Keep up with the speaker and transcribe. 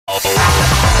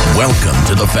Welcome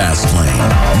to the Fast Lane.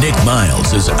 Nick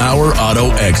Miles is our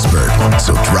auto expert,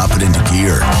 so drop it into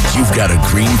gear. You've got a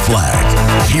green flag.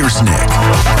 Here's Nick.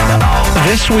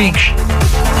 This week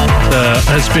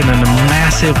has been a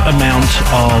massive amount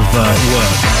of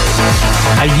work.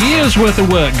 A year's worth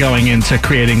of work going into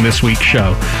creating this week's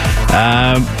show.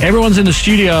 Everyone's in the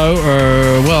studio,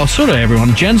 well, sort of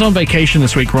everyone. Jen's on vacation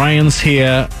this week. Ryan's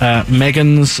here.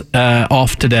 Megan's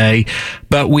off today.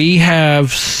 But we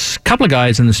have a couple of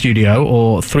guys in the studio,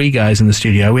 or three guys in the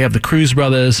studio. We have the Cruz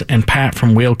brothers and Pat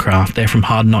from Wheelcraft. They're from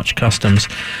Hard Notch Customs,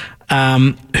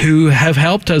 who have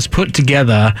helped us put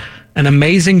together an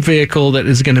amazing vehicle that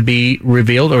is going to be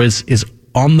revealed, or is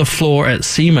on the floor at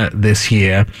SEMA this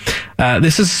year.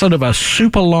 This is sort of a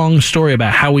super long story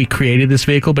about how we created this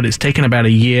vehicle, but it's taken about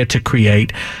a year to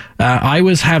create. I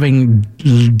was having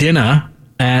dinner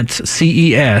at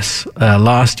CES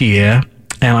last year,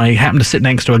 and I happened to sit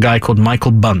next to a guy called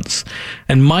Michael Bunce.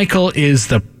 And Michael is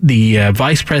the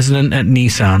vice president at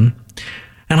Nissan.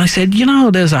 And I said,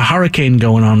 there's a hurricane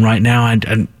going on right now.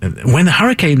 And when the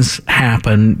hurricanes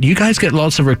happen, you guys get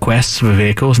lots of requests for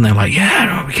vehicles. And they're like,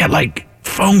 yeah, we get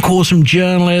phone calls from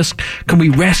journalists. Can we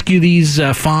rescue these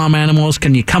farm animals?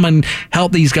 Can you come and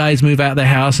help these guys move out of their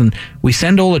house? And we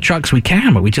send all the trucks we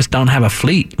can, but we just don't have a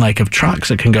fleet of trucks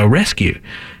that can go rescue.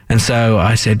 And so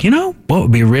I said, what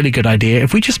would be a really good idea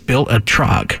if we just built a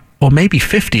truck, or maybe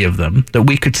 50 of them, that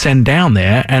we could send down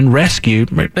there and rescue,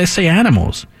 let's say,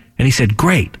 animals. And he said,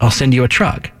 great, I'll send you a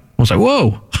truck. I was like,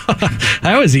 whoa,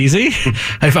 that was easy.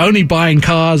 If only buying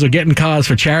cars or getting cars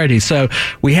for charity. So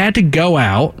we had to go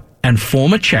out and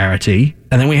form a charity,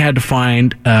 and then we had to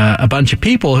find a bunch of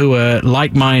people who were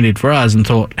like-minded for us and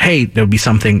thought, hey, there would be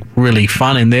something really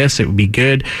fun in this. It would be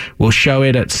good. We'll show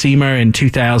it at SEMA in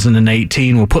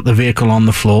 2018. We'll put the vehicle on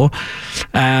the floor.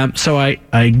 So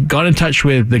I got in touch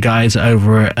with the guys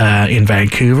over in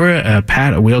Vancouver,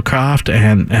 Pat at Wheelcraft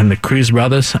and the Cruz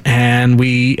brothers, and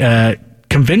we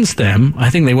convinced them. I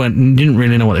think they didn't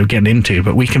really know what they were getting into,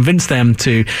 but we convinced them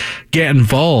to get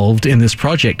involved in this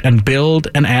project and build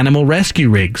an animal rescue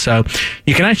rig. So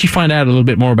you can actually find out a little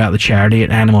bit more about the charity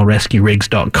at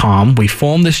animalrescuerigs.com. We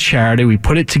formed this charity, we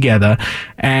put it together,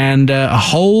 and a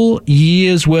whole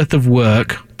year's worth of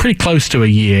work, pretty close to a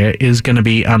year, is going to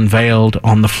be unveiled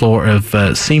on the floor of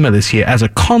SEMA this year as a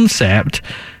concept.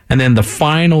 And then the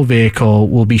final vehicle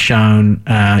will be shown.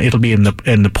 It'll be in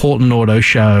the Portland Auto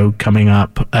Show coming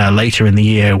up later in the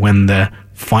year when the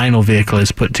final vehicle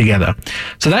is put together.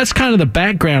 So that's kind of the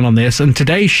background on this. And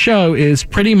today's show is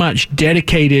pretty much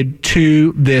dedicated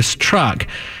to this truck.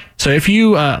 So if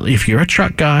you're a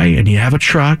truck guy and you have a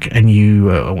truck and you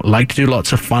like to do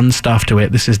lots of fun stuff to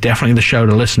it, this is definitely the show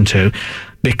to listen to,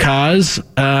 because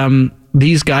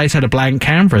these guys had a blank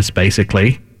canvas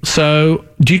basically. So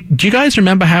do you guys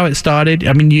remember how it started?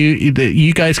 I mean,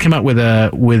 you guys came up with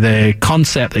a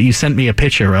concept that you sent me a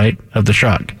picture, right, of the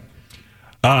truck?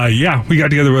 Yeah, we got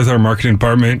together with our marketing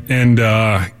department, and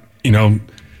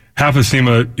half of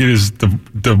SEMA, it is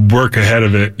the work ahead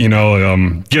of it.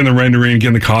 Getting the rendering,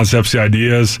 getting the concepts, the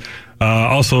ideas.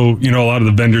 Also, a lot of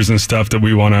the vendors and stuff that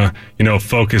we want to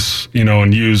focus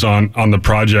and use on the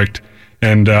project.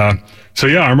 And so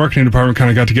yeah, our marketing department kind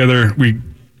of got together. We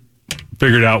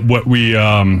figured out what we,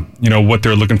 what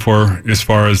they're looking for as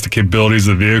far as the capabilities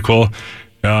of the vehicle.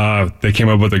 They came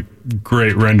up with a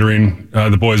great rendering,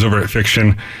 the boys over at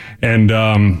Fiction. And,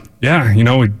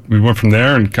 we went from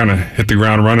there and kind of hit the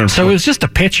ground running. So it was just a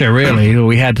picture, really,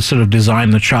 we had to sort of design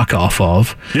the truck off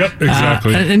of. Yep,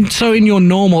 exactly. And so in your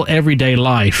normal everyday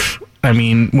life, I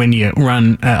mean, when you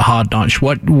run Hard Notch,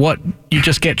 what you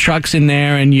just get trucks in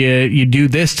there and you do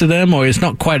this to them, or it's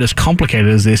not quite as complicated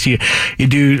as this? You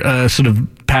do sort of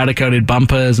powder coated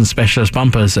bumpers and specialist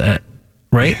bumpers,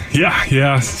 right?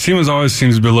 Yeah. Siemens always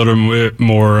seems to be a little bit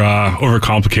more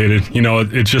overcomplicated.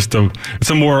 It's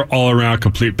a more all around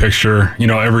complete picture.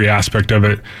 Every aspect of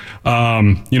it.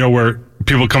 Where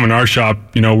people come in our shop,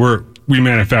 we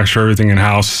manufacture everything in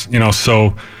house.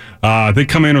 So. They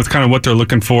come in with kind of what they're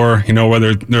looking for,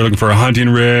 whether they're looking for a hunting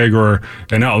rig or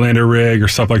an Outlander rig or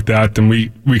stuff like that. Then we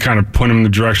kind of point them in the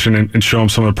direction and show them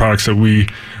some of the products that we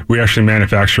actually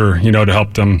manufacture, to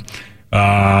help them,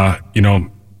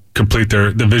 complete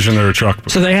the vision of their truck.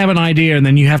 So they have an idea, and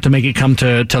then you have to make it come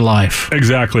to life.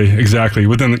 Exactly.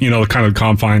 Within the kind of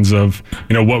confines of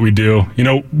what we do.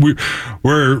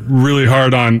 We're really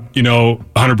hard on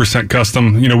 100%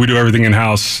 custom. We do everything in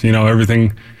house.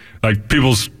 Everything, like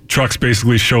people's trucks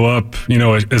basically show up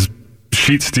as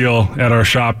sheet steel at our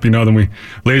shop. Then we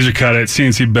laser cut it,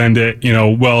 CNC bend it,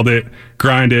 weld it,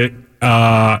 grind it,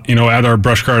 add our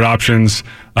brush guard options.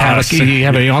 You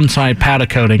have an on-site powder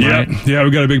coating, right? Yeah, we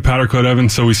got a big powder coat oven,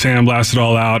 so we sandblast it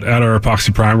all out, add our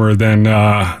epoxy primer,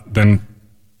 then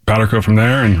powder coat from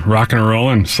there, and rocking and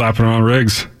rolling, slapping on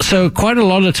rigs. So quite a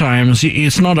lot of times,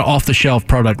 it's not an off-the-shelf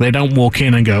product. They don't walk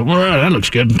in and go, well, that looks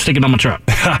good, stick it on my truck.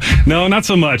 No, not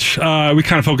so much. We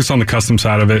kind of focus on the custom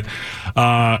side of it.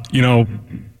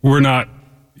 We're not,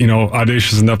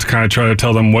 audacious enough to kind of try to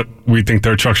tell them what we think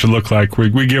their truck should look like. We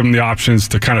give them the options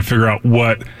to kind of figure out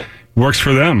what works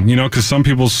for them, because some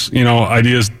people's,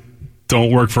 ideas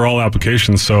don't work for all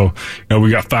applications. So,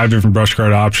 we got 5 different brush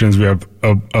guard options. We have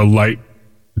a light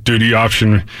duty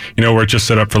option, where it's just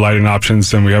set up for lighting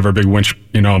options. Then we have our big winch,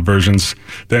 versions.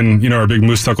 Then, our big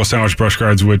moose knuckle sandwich brush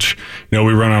guards, which, we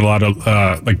run on a lot of,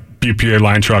 like BPA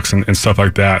line trucks and stuff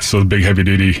like that. So the big heavy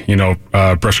duty,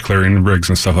 brush clearing rigs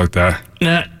and stuff like that.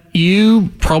 Now, you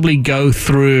probably go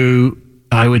through,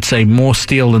 I would say, more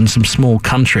steel than some small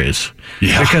countries.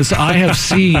 Yeah. Because I have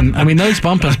seen, those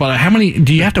bumpers, but how many,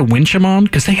 do you have to winch them on?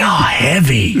 Because they are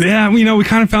heavy. Yeah, we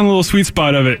kind of found a little sweet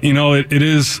spot of it. It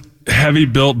is heavy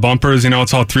built bumpers.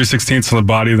 It's all 3/16 on the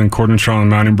body, then Cordon-Tron on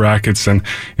the mounting brackets, and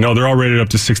they're all rated up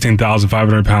to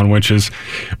 16,500 pound winches.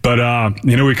 But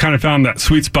we kind of found that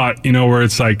sweet spot, where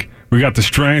it's like we got the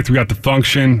strength, we got the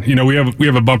function. We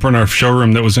have a bumper in our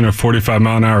showroom that was in a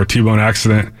 45-mile-an-hour T-bone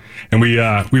accident, and we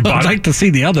bought. I'd like to see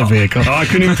the other vehicle. I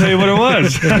couldn't even tell you what it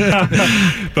was,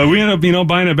 but we ended up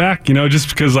buying it back, just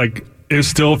because it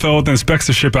still fell within specs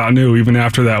to ship out new, even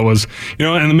after that was,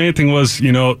 and the main thing was,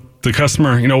 the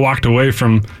customer, walked away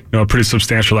from, a pretty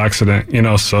substantial accident,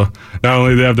 so not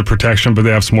only they have the protection, but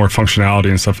they have some more functionality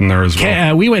and stuff in there as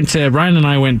well. Ryan and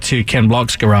I went to Ken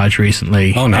Block's garage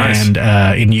recently. Oh, nice. And,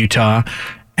 in Utah.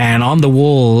 And on the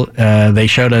wall, they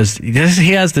showed us,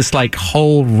 he has this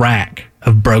whole rack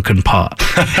of broken parts.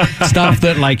 Stuff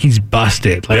that he's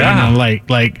busted.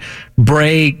 Like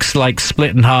brakes,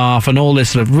 split in half and all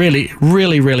this sort of really,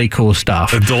 really, really cool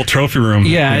stuff. Adult trophy room.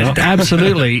 Yeah,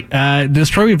 absolutely. There's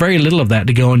probably very little of that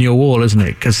to go on your wall, isn't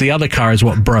it? Because the other car is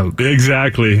what broke.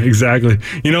 Exactly. But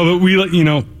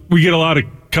we get a lot of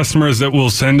customers that will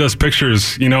send us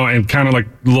pictures, and kind of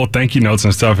little thank you notes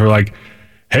and stuff. Are like,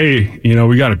 hey,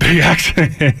 we got a big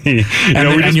accident.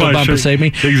 and your bumper saved me.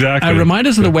 Exactly. Remind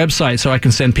us of the website so I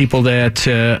can send people there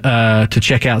to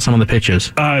check out some of the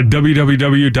pictures.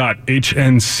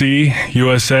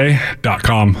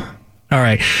 www.hncusa.com. All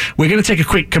right. We're going to take a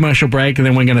quick commercial break, and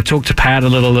then we're going to talk to Pat a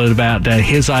little bit about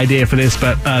his idea for this.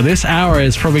 But this hour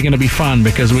is probably going to be fun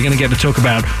because we're going to get to talk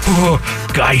about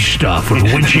guy stuff with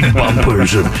winching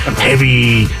bumpers and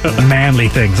heavy, manly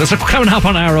things. That's coming up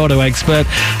on Our Auto Expert.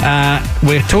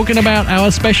 We're talking about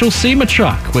our special SEMA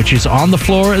truck, which is on the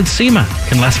floor at SEMA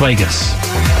in Las Vegas.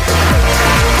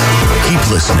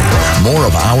 Keep listening. More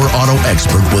of Our Auto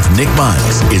Expert with Nick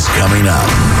Miles is coming up.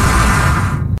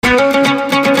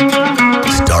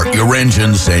 Start your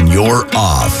engines and you're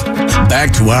off.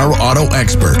 Back to Our Auto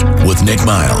Expert with Nick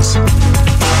Miles.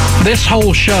 This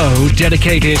whole show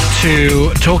dedicated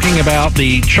to talking about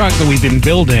the truck that we've been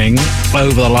building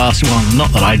over the last,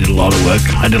 not that I did a lot of work,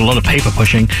 I did a lot of paper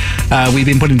pushing. We've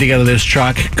been putting together this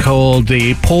truck called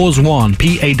the Paws One,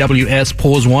 P-A-W-S,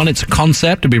 Paws One. It's a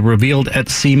concept to be revealed at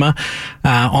SEMA,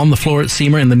 on the floor at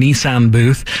SEMA in the Nissan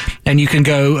booth. And you can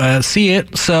go see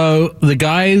it. So the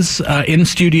guys in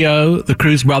studio, the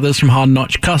Cruz brothers from Hard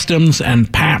Notch Customs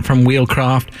and Pat from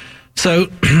Wheelcraft. So,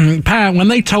 Pat, when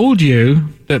they told you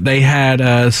that they had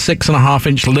a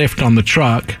 6.5-inch lift on the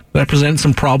truck, that presents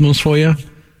some problems for you?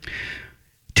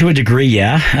 To a degree,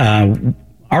 yeah.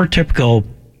 Our typical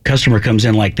customer comes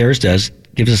in like theirs does,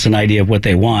 gives us an idea of what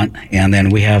they want, and then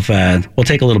we have, we'll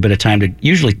take a little bit of time to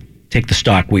usually take the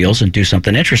stock wheels and do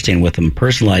something interesting with them,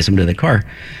 personalize them to the car.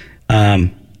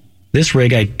 This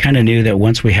rig, I kind of knew that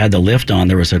once we had the lift on,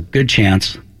 there was a good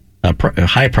chance, a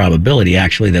high probability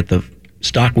actually, that the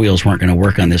stock wheels weren't going to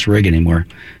work on this rig anymore.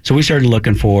 So we started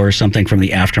looking for something from the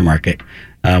aftermarket,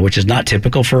 which is not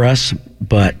typical for us,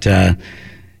 but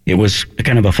it was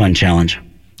kind of a fun challenge.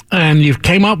 And you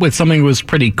came up with something that was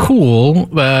pretty cool.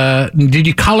 Did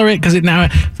you color it? Because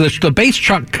the base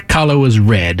truck color was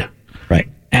red. Right.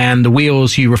 And the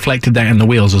wheels, you reflected that in the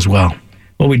wheels as well.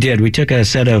 Well, we did. We took a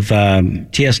set of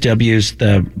TSWs,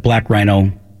 the Black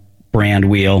Rhino brand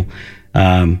wheel,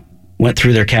 went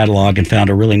through their catalog and found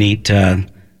a really neat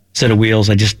set of wheels.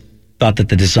 I just thought that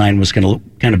the design was going to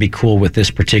kind of be cool with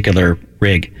this particular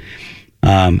rig.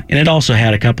 And it also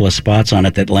had a couple of spots on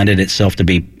it that lended itself to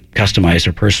be customized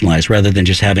or personalized rather than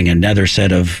just having another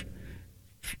set of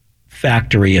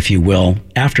factory, if you will,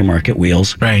 aftermarket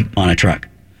wheels right on a truck.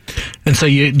 And so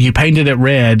you painted it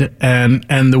red,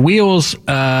 and the wheels,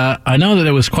 I know that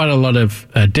there was quite a lot of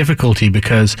difficulty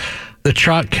because the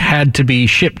truck had to be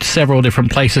shipped several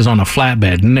different places on a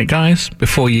flatbed, didn't it, guys?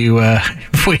 Before you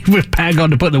with Pat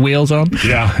got to put the wheels on.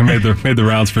 Yeah, I made the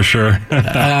rounds for sure.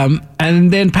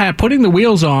 And then Pat putting the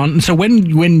wheels on. So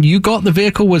when you got the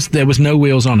vehicle, there was no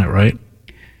wheels on it, right?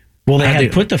 Well, they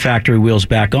had put the factory wheels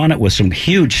back on it with some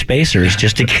huge spacers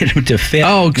just to get them to fit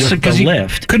with the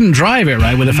lift. Couldn't drive it,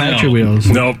 right, with the factory wheels?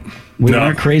 Nope. We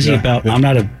weren't crazy about... I'm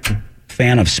not a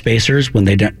fan of spacers when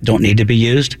they don't need to be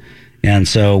used. And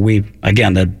so the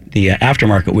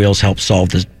aftermarket wheels help solve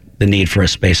the need for a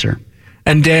spacer.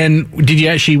 And then did you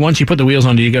actually, once you put the wheels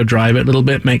on, do you go drive it a little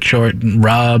bit, make sure it didn't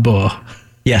rub or...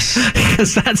 Yes.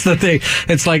 Because that's the thing.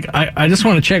 It's like, I just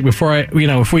want to check before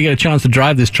if we get a chance to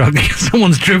drive this truck,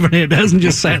 someone's driven it, hasn't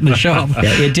just sat in the shop.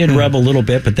 Yeah, it did rub a little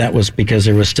bit, but that was because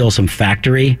there was still some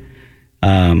factory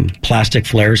plastic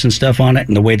flares and stuff on it,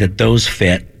 and the way that those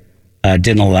fit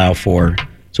didn't allow for...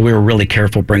 So we were really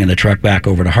careful bringing the truck back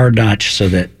over to hard notch so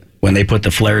that when they put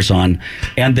the flares on,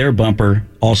 and their bumper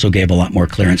also gave a lot more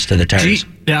clearance to the tires.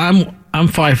 I'm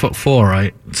 5'4",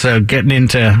 right? So getting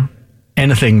into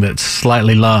anything that's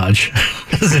slightly large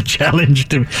is a challenge.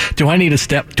 Do I need a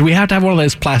step? Do we have to have one of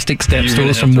those plastic step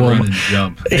stools from Walmart?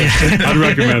 Jump. I'd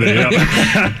recommend it.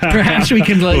 Yeah. Perhaps we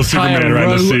can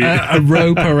tie a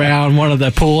rope around one of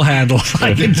the pull handles.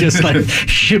 I can just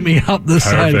shimmy up the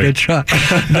side of the truck.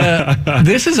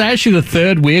 This is actually the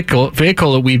third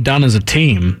vehicle that we've done as a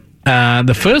team.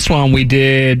 The first one we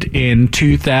did in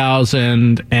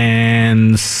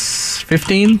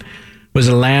 2015 was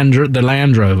the Land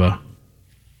Rover.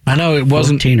 I know it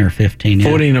wasn't 14 or 15. Yeah.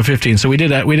 14 or 15. So we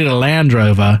did a Land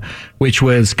Rover, which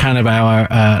was kind of our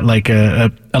a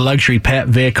luxury pet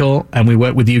vehicle, and we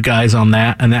worked with you guys on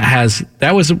that. And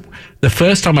that was the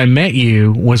first time I met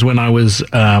you was when I was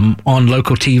on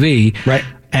local TV, right?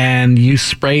 And you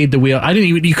sprayed the wheel.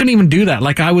 You couldn't even do that.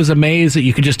 I was amazed that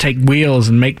you could just take wheels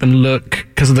and make them look.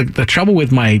 Because the trouble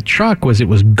with my truck was it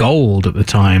was gold at the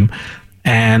time.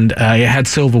 And it had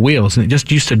silver wheels, and it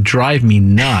just used to drive me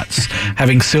nuts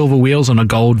having silver wheels on a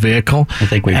gold vehicle. I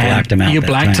think we blacked them out. You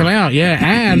blacked them out, yeah.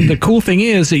 And the cool thing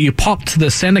is that you popped the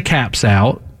center caps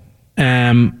out,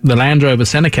 the Land Rover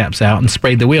center caps out, and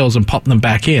sprayed the wheels and popped them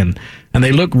back in. And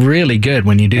they look really good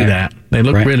when you do that. They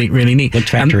look really, really neat. Looked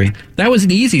factory. And that was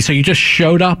easy. So you just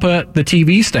showed up at the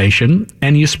TV station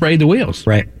and you sprayed the wheels.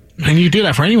 Right. And you do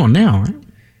that for anyone now, right?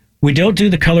 We don't do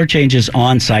the color changes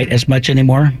on site as much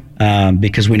anymore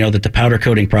because we know that the powder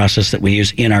coating process that we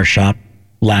use in our shop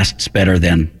lasts better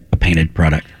than a painted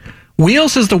product.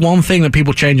 Wheels is the one thing that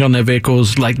people change on their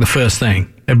vehicles, like the first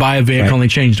thing. They buy a vehicle and they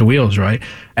change the wheels, right?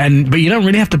 But you don't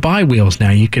really have to buy wheels now.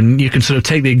 You can sort of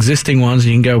take the existing ones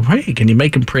and you can go, hey, can you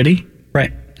make them pretty?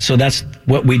 Right. So that's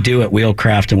what we do at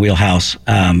Wheelcraft and Wheelhouse.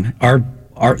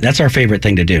 That's our favorite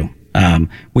thing to do.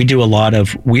 We do a lot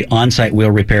of on-site wheel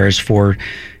repairs for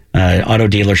auto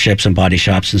dealerships and body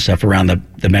shops and stuff around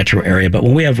the metro area. But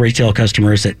when we have retail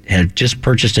customers that have just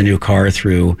purchased a new car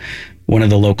through one of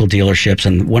the local dealerships,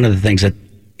 and one of the things that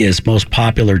is most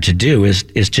popular to do is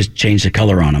just change the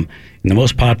color on them. And the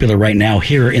most popular right now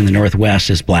here in the Northwest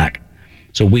is black.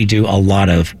 So we do a lot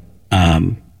of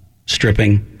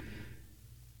stripping,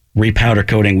 repowder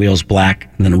coating wheels black,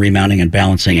 and then remounting and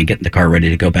balancing and getting the car ready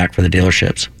to go back for the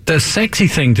dealerships. The sexy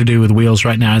thing to do with wheels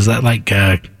right now is that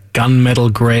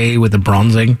gunmetal gray with the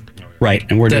bronzing. Right,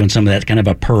 and we're doing some of that kind of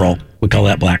a pearl. We call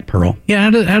that black pearl. Yeah,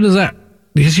 how does that...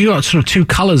 Because you got sort of two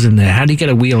colors in there. How do you get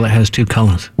a wheel that has two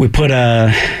colors? We put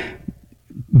a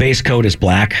base coat is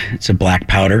black. It's a black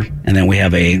powder. And then we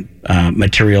have a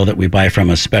material that we buy from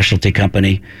a specialty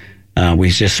company. We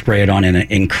just spray it on in an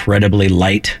incredibly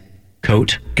light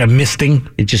coat. Got misting?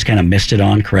 It just kind of mist it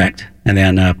on, correct. And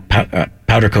then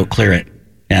powder coat clear it.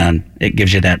 And it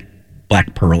gives you that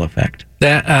black pearl effect.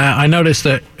 I noticed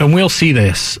that, and we'll see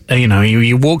this,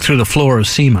 you walk through the floor of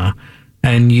SEMA,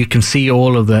 and you can see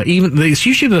all of it's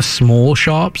usually the small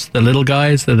shops, the little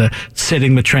guys that are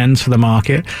setting the trends for the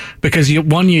market. Because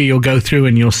one year you'll go through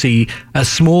and you'll see a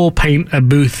small a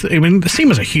booth. I mean,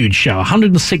 SEMA's a huge show.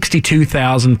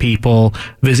 162,000 people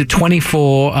visit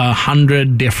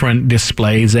 2,400 different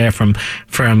displays there from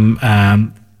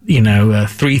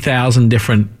 3,000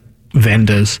 different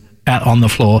vendors out on the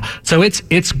floor. So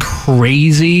it's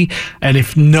crazy. And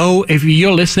if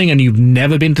you're listening and you've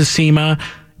never been to SEMA,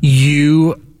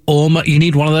 you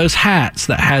need one of those hats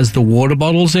that has the water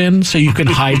bottles in so you can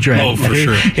hydrate. Oh, for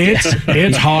sure.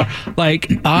 It's hard.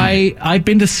 I've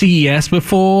been to CES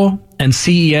before, and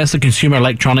CES, the Consumer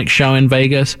Electronics Show in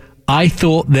Vegas. I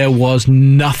thought there was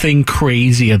nothing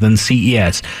crazier than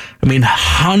CES. I mean,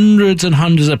 hundreds and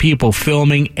hundreds of people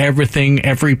filming everything,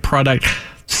 every product.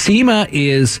 SEMA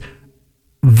is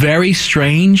very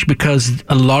strange because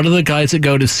a lot of the guys that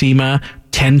go to SEMA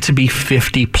tend to be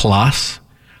 50 plus.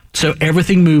 So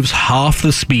everything moves half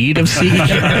the speed of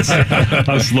CES.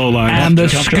 A slow line. And the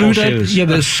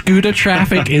scooter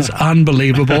traffic is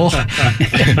unbelievable.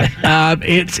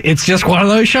 It's just one of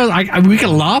those shows. We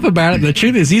can laugh about it. The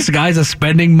truth is, these guys are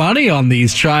spending money on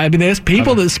these. I mean, there's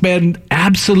people that spend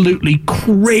absolutely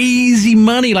crazy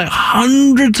money, like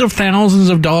hundreds of thousands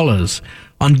of dollars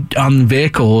on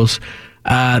vehicles.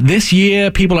 This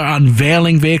year, people are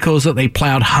unveiling vehicles that they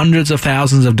plowed hundreds of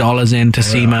thousands of dollars into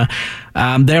SEMA.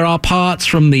 There are parts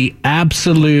from the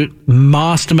absolute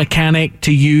master mechanic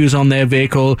to use on their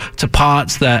vehicle to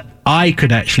parts that I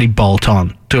could actually bolt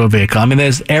on to a vehicle. I mean,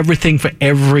 there's everything for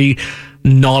every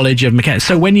knowledge of mechanics.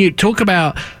 So when you talk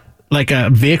about like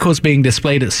vehicles being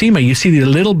displayed at SEMA, you see the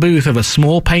little booth of a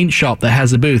small paint shop that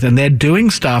has a booth, and they're doing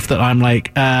stuff that I'm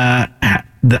like, I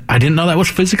didn't know that was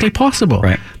physically possible.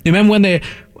 Right. You remember when they,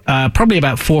 probably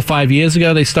about 4 or 5 years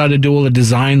ago, they started to do all the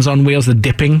designs on wheels, the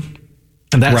dipping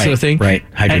and that sort of thing. Right.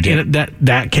 And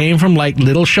that came from like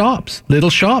little shops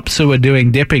who were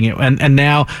doing dipping it. And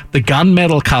now the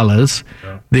gunmetal colors,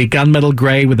 the gunmetal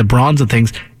gray with the bronze and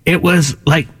things, it was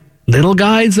like little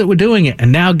guys that were doing it.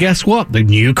 And now guess what? The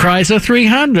new Chrysler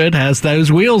 300 has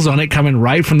those wheels on it coming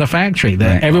right from the factory.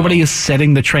 Right. Everybody is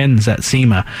setting the trends at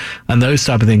SEMA and those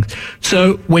type of things.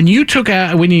 So when you took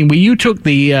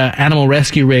the Animal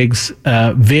Rescue Rigs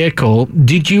vehicle,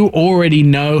 did you already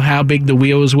know how big the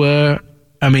wheels were?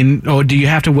 I mean, or do you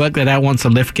have to work that out once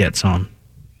the lift gets on?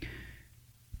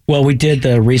 Well, we did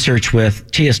the research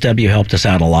with TSW, helped us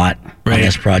out a lot on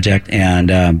this project,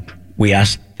 and we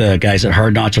asked the guys at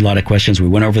Hard Notch a lot of questions. We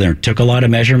went over there and took a lot of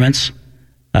measurements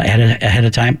ahead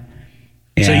of time.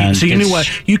 And so you knew what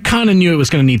you kind of knew it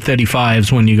was going to need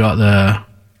 35s when you got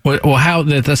or how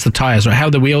that's the tires or how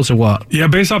the wheels or what? Yeah,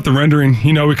 based off the rendering,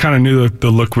 we kind of knew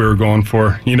the look we were going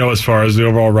for. As far as the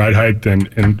overall ride height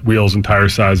and wheels and tire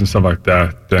size and stuff like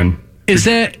that. Then is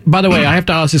there? By the way, I have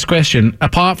to ask this question.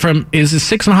 Apart from, is the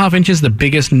 6.5 inches the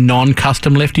biggest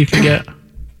non-custom lift you can get?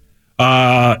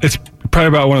 It's probably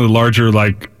about one of the larger,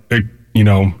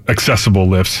 accessible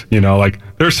lifts.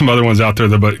 There's some other ones out there,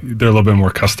 but they're a little bit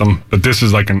more custom. But this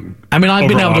is like an. I mean, I've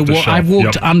been able to walk. I've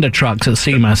walked under trucks at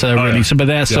SEMA, so but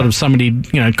that's sort of somebody,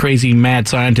 crazy mad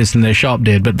scientist in their shop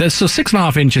did. But this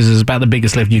 6.5 inches is about the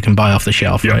biggest lift you can buy off the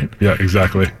shelf, right? Yeah,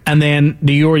 exactly. And then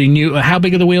you already knew how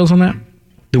big are the wheels on that?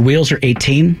 The wheels are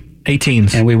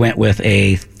 18s, and we went with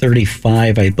a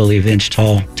 35, I believe, inch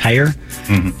tall tire.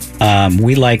 Mm-hmm.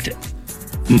 We liked.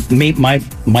 My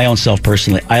own self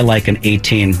personally, I like an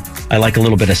 18. I like a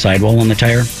little bit of sidewall on the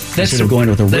tire. Instead of going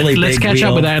with a really big wheel. Let's catch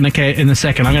up with that in a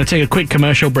second. I'm going to take a quick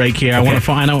commercial break here. I want to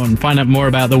find out more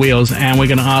about the wheels, and we're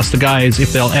going to ask the guys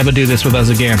if they'll ever do this with us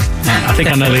again. I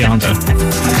think I know the answer.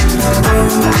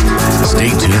 Stay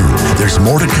tuned. There's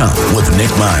more to come with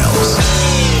Nick Miles.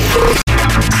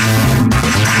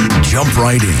 Jump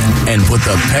right in and put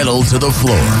the pedal to the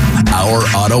floor. Our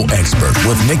auto expert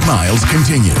with Nick Miles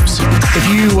continues. If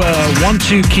you want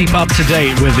to keep up to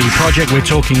date with the project we're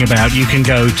talking about, you can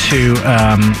go to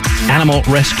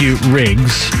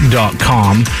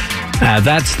animalrescuerigs.com.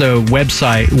 That's the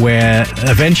website where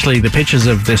eventually the pictures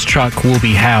of this truck will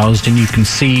be housed and you can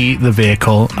see the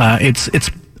vehicle. It's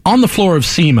on the floor of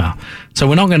SEMA, so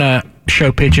we're not going to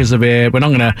show pictures of it. We're not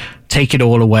going to take it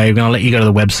all away. We're going to let you go to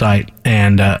the website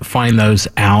and find those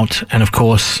out. And of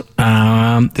course,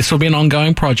 this will be an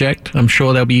ongoing project. I'm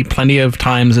sure there'll be plenty of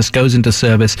times this goes into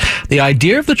service. The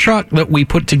idea of the truck that we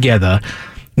put together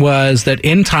was that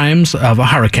in times of a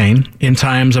hurricane, in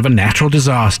times of a natural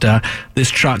disaster, this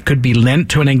truck could be lent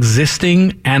to an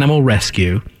existing animal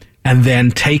rescue and then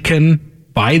taken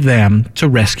by them to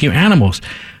rescue animals.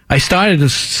 I started to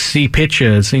see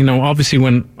pictures, obviously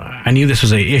when I knew this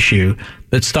was an issue,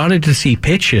 but started to see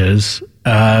pictures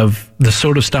of the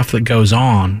sort of stuff that goes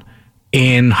on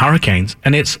in hurricanes.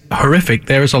 And it's horrific.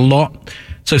 There is a lot.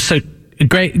 So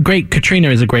great. Katrina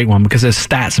is a great one because there's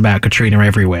stats about Katrina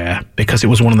everywhere because it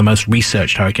was one of the most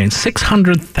researched hurricanes.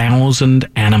 600,000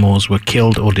 animals were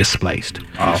killed or displaced.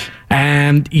 Wow.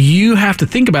 And you have to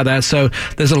think about that. So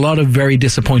there's a lot of very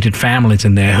disappointed families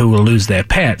in there who will lose their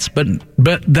pets. But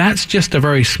that's just a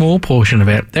very small portion of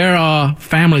it. There are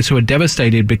families who are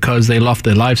devastated because they lost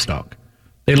their livestock.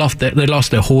 They lost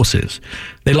their horses.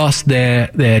 They lost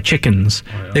their chickens.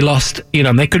 Oh, yeah. They lost,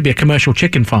 they could be a commercial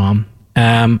chicken farm.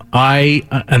 And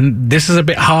this is a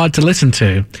bit hard to listen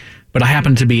to, But I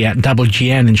happened to be at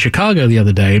WGN in Chicago the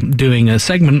other day doing a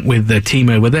segment with the team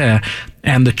over there,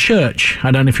 and the Church,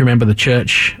 I don't know if you remember the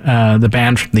Church, the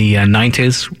band from the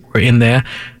 90s were in there,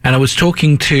 and I was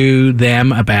talking to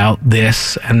them about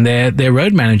this, and their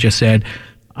road manager said,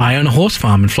 I own a horse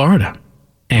farm in Florida,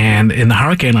 and in the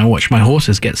hurricane I watched my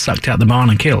horses get sucked out the barn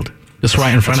and killed. Just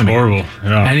right in front of me. Horrible.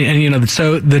 Yeah. And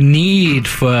so the need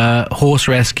for horse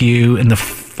rescue and the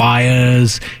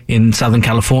fires in Southern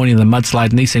California, the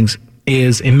mudslide and these things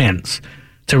is immense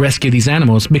to rescue these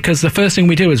animals, because the first thing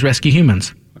we do is rescue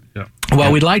humans. Yeah.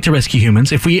 Well, we'd like to rescue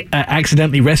humans. If we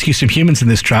accidentally rescue some humans in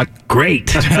this truck, great.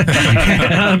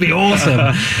 That'd be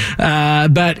awesome.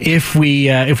 But if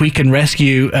we can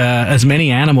rescue as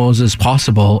many animals as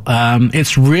possible,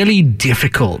 it's really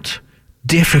difficult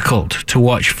to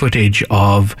watch footage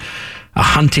of a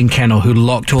hunting kennel who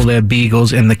locked all their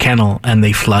beagles in the kennel and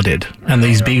they flooded. And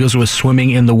these beagles were swimming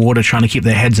in the water trying to keep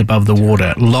their heads above the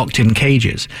water, locked in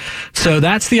cages. So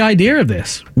that's the idea of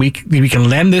this. We can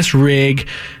lend this rig,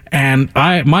 and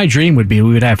my dream would be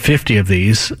we would have 50 of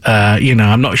these.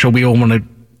 I'm not sure we all want to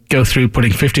go through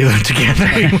putting 50 of them together.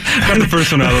 Got the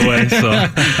first one out of the way.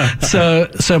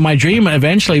 So my dream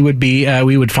eventually would be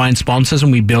we would find sponsors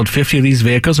and we build 50 of these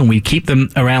vehicles and we keep them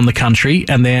around the country.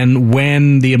 And then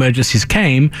when the emergencies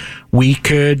came, we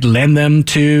could lend them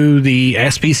to the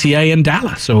SPCA in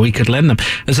Dallas, or we could lend them.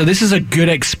 And so this is a good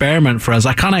experiment for us.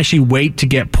 I can't actually wait to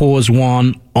get Paws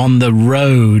One on the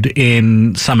road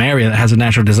in some area that has a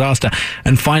natural disaster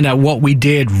and find out what we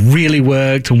did really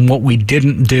worked and what we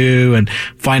didn't do, and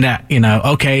find out,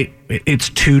 okay, it's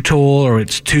too tall or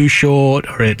it's too short,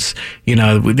 or it's, we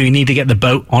need to get the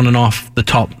boat on and off the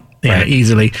top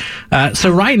easily.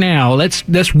 So right now,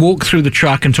 let's walk through the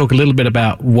truck and talk a little bit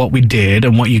about what we did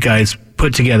and what you guys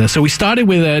put together. So we started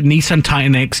with a Nissan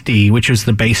Titan XD, which was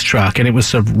the base truck, and it was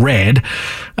sort of red.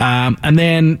 And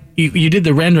then you did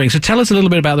the rendering. So tell us a little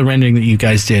bit about the rendering that you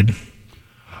guys did.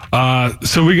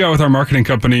 So we got with our marketing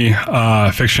company,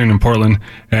 Fiction in Portland,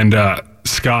 and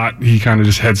Scott, he kind of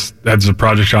just heads the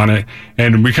project on it.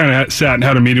 And we kind of sat and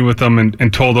had a meeting with them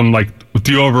and told them, like, with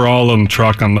the overall on the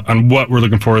truck on what we're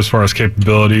looking for as far as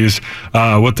capabilities,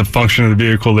 what the function of the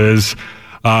vehicle is,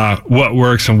 what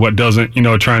works and what doesn't,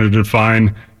 trying to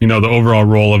define, the overall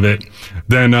role of it.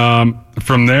 Then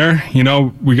from there,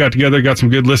 we got together, got some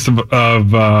good list of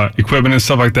equipment and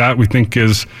stuff like that we think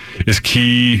is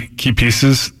key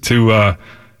pieces to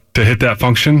hit that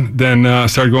function. Then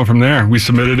started going from there. We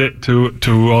submitted it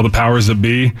to all the powers that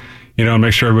be,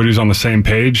 make sure everybody's on the same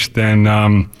page.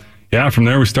 Then from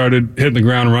there we started hitting the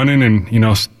ground running and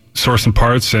sourcing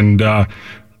parts, and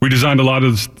we designed a lot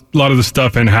of the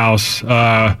stuff in house.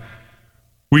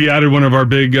 We added one of our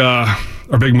big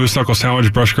moose knuckle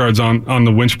sandwich brush guards on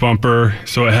the winch bumper,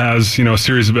 so it has a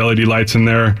series of LED lights in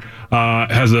there.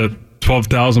 It has a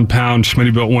 12,000 pound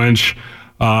Schmitty-built winch.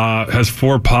 Has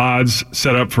 4 pods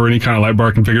set up for any kind of light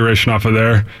bar configuration off of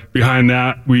there. Behind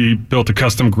that, we built a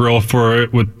custom grill for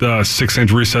it with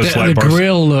 6-inch recessed light bars. The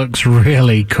grill looks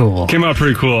really cool. Came out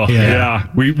pretty cool. Yeah.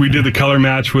 We did the color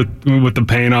match with the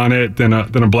paint on it, then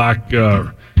a black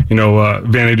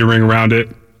vanity ring around it.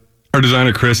 Our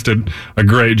designer Chris did a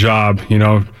great job. We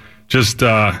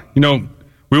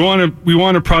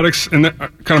wanted products, and that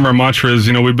kind of our mantra is,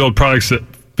 we build products that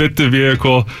fit the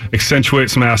vehicle, accentuate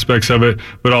some aspects of it,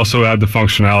 but also add the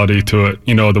functionality to it.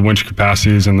 The winch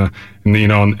capacities and the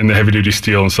heavy duty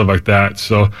steel and stuff like that.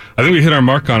 So I think we hit our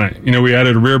mark on it. We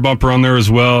added a rear bumper on there as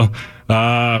well.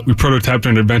 We prototyped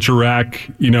an adventure rack,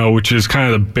 which is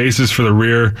kind of the basis for the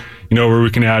rear. Where we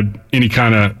can add any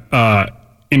kind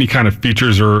of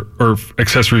features or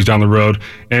accessories down the road.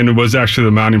 And it was actually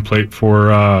the mounting plate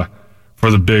for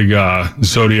the big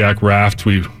Zodiac raft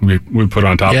we put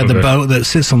on top of it. Yeah, the boat that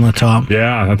sits on the top.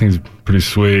 Yeah, that thing's pretty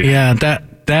sweet. Yeah,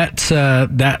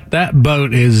 that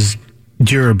boat is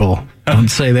durable.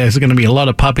 I'd say there's going to be a lot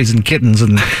of puppies and kittens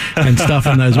and stuff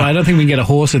in those. Well, I don't think we can get a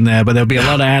horse in there, but there'll be a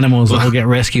lot of animals that will get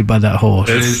rescued by that horse.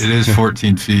 It is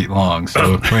 14 feet long,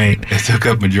 so great. It took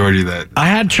up majority of that. I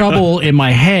had trouble in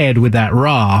my head with that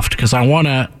raft because I want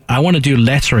to do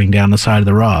lettering down the side of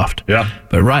the raft. Yeah.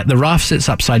 But the raft sits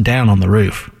upside down on the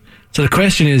roof. So the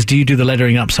question is, do you do the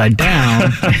lettering upside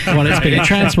down when it's being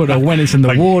transported, or when it's in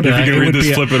the water? If you can read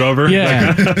this, flip it over.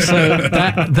 Yeah. So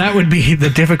that would be the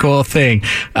difficult thing.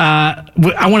 I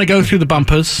want to go through the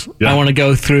bumpers. Yeah. I want to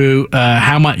go through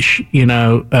how much,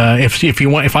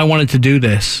 if I wanted to do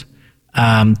this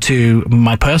to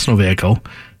my personal vehicle,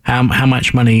 how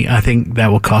much money I think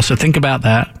that will cost. So think about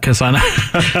that, because I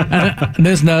know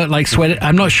there's no like sweat.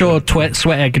 I'm not sure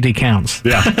sweat equity counts.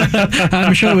 Yeah.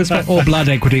 I'm sure it was or blood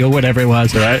equity or whatever it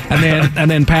was. Right. And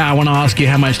then Pat, I want to ask you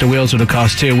how much the wheels would have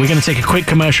cost too. We're going to take a quick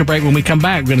commercial break. When we come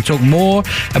back, we're going to talk more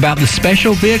about the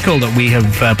special vehicle that we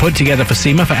have put together for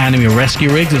SEMA for Animal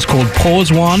Rescue Rigs. It's called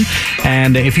Pause One,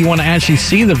 and if you want to actually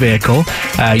see the vehicle,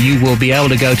 you will be able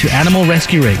to go to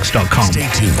animalrescuerigs.com. Stay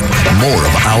tuned. More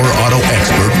of Our Auto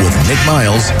Expert with Nick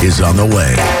Miles is on the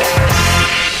way.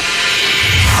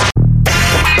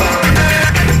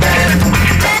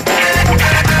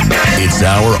 It's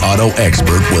Our Auto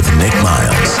Expert with Nick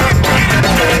Miles.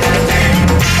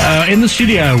 In the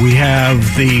studio, we have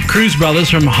the Cruz brothers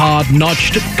from Hard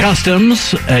Notched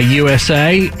Customs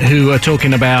USA, who are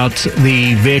talking about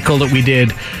the vehicle that we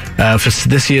did for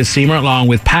this year's SEMA, along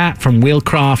with Pat from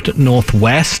Wheelcraft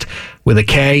Northwest with a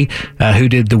K, who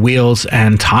did the wheels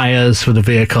and tires for the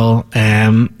vehicle.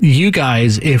 You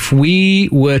guys, if we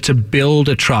were to build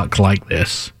a truck like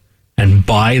this and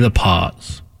buy the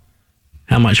parts,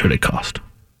 how much would it cost?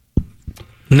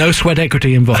 No sweat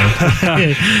equity involved.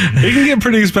 It can get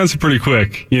pretty expensive pretty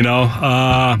quick, you know.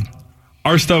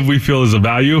 Our stuff we feel is a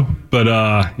value, but,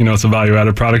 you know, it's a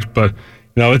value-added product. But,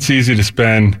 you know, it's easy to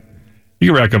spend. You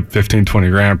can rack up 15, 20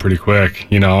 grand pretty quick,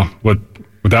 you know,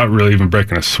 without really even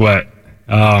breaking a sweat.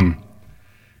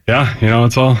 Yeah, you know,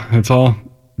 it's all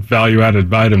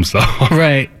value-added items, though.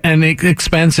 Right, and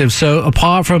expensive. So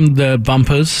apart from the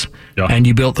bumpers, and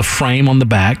you built the frame on the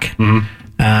back,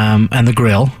 and the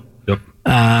grill,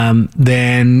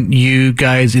 then you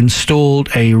guys installed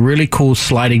a really cool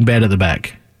sliding bed at the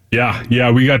back. Yeah,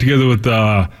 we got together with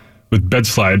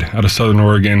Bedslide out of Southern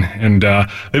Oregon, and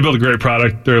they built a great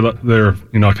product. They're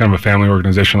you know, kind of a family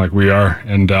organization like we are,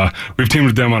 and we've teamed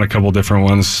with them on a couple different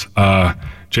ones.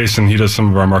 Jason, he does some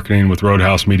of our marketing with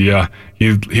Roadhouse Media.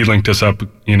 He linked us up,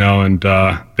 you know, and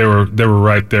they were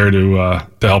right there to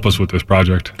help us with this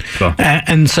project. So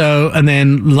and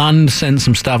then Lund sent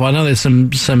some stuff. I know there's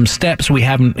some steps we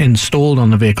haven't installed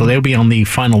on the vehicle. They'll be on the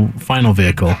final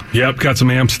vehicle. Yep, got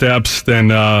some amp steps, then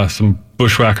some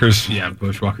bushwhackers. Yeah,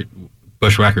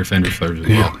 bushwhacker fender flares as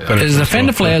well. Because the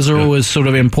fender flares are always sort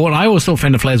of important. I always thought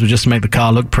fender flares were just to make the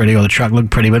car look pretty or the truck look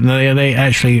pretty, but they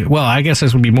actually, well, I guess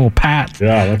this would be more Pat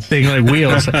thing like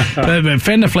wheels. but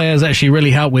fender flares actually really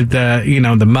help with you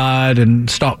know, the mud and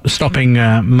stopping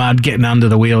mud getting under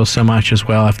the wheels so much as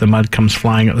well if the mud comes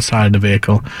flying at the side of the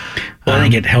vehicle. Well, I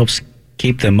think it helps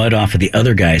keep the mud off of the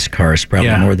other guys' cars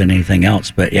probably more than anything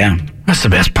else, but yeah. That's the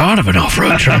best part of an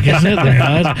off-road truck, isn't it? The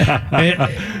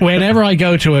mud. Whenever I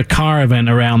go to a car event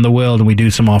around the world and we do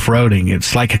some off-roading,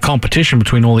 it's like a competition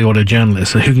between all the auto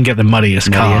journalists who can get the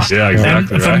muddiest car. Yeah,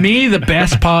 exactly. And for me, the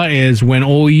best part is when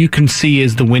all you can see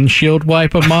is the windshield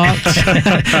wiper marks,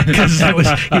 because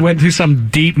you went through some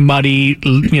deep, muddy,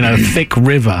 you know, thick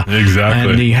river.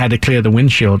 Exactly. And you had to clear the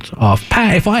windshield off.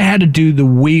 Pat, if I had to do the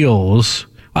wheels,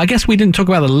 I guess we didn't talk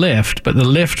about the lift, but the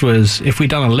lift was, if we'd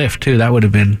done a lift too, that would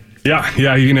have been...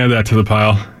 Yeah, you can add that to the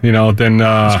pile. You know, then...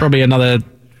 it's probably another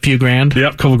few grand.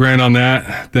 Yep, couple grand on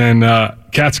that. Then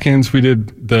Catskins, we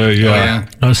did the...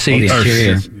 seats.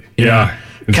 Interior. Yeah.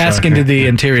 Catskin did the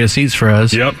interior seats for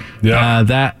us. Yep.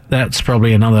 That's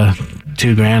probably another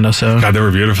 $2,000 or so. God, they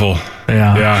were beautiful.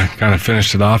 Yeah, kind of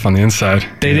finished it off on the inside.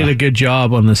 They did a good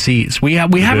job on the seats. We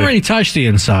haven't really touched the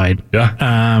inside. Yeah.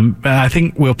 I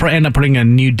think we'll end up putting a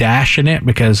new dash in it,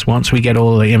 because once we get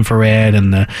all the infrared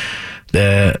and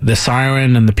the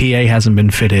siren and the PA hasn't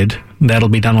been fitted, that'll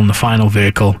be done on the final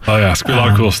vehicle. Oh yeah, it's a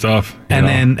lot of cool stuff. And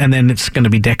then it's going to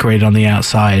be decorated on the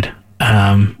outside.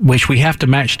 Which we have to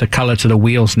match the color to the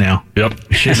wheels now.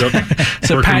 Yep.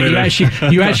 So Pat,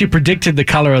 you actually predicted the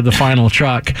color of the final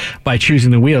truck by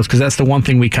choosing the wheels, because that's the one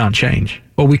thing we can't change.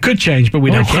 Well, we could change, but we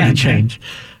don't want to change.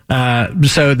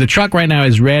 So the truck right now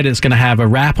is red. It's going to have a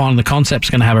wrap on. The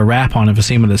concept's going to have a wrap on it for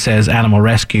SEMA that says Animal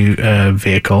Rescue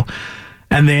Vehicle.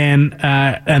 And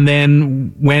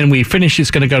then when we finish,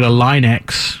 it's going to go to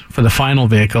Line-X for the final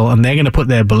vehicle, and they're going to put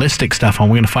their ballistic stuff on.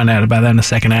 We're going to find out about that in the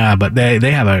second hour, but they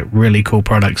have a really cool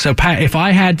product. So, Pat, if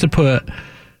I had to put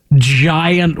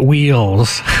giant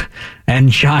wheels and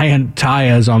giant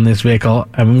tires on this vehicle,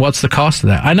 I mean, what's the cost of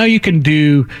that? I know you can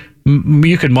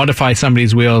modify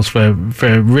somebody's wheels for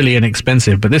really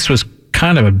inexpensive, but this was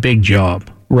kind of a big job.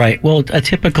 Right. Well, a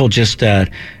typical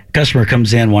customer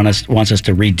comes in, wants us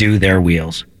to redo their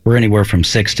wheels. We're anywhere from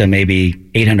 $600 to maybe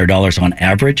 $800 on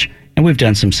average, and we've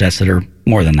done some sets that are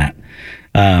more than that.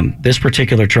 This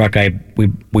particular truck,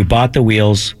 we bought the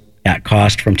wheels at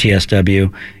cost from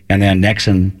TSW, and then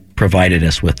Nexen provided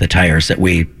us with the tires that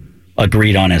we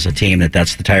agreed on as a team,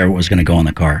 that's the tire that was going to go on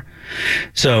the car.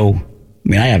 So I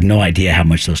mean, I have no idea how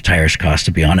much those tires cost,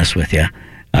 to be honest with you.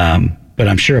 But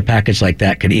I'm sure a package like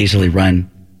that could easily run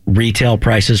retail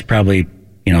prices, probably,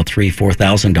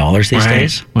 $3,000-$4,000 these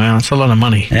days. Wow, that's a lot of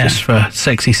money just for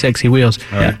sexy wheels.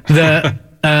 Yeah.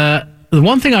 The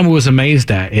one thing I was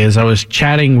amazed at is I was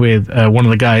chatting with one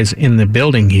of the guys in the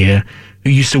building here who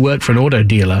used to work for an auto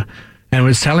dealer and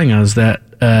was telling us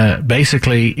that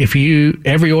basically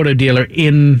every auto dealer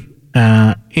in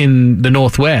the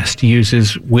Northwest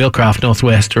uses Wheelcraft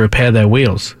Northwest to repair their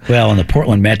wheels. Well, in the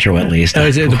Portland Metro, at least.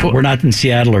 We're not in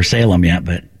Seattle or Salem yet,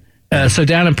 but... So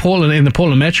down in Portland, in the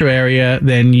Portland metro area,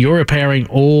 then you're repairing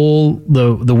all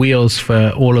the wheels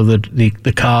for all of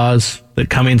the cars that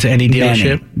come into any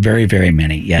dealership? Many. Very, very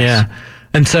many, yes. Yeah.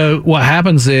 And so what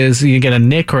happens is you get a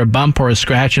nick or a bump or a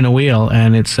scratch in a wheel,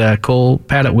 and it's call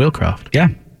Paddock Wheelcraft. Yeah.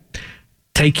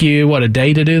 Take you, a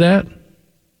day to do that?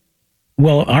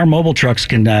 Well, our mobile trucks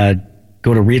can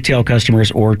go to retail customers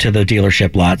or to the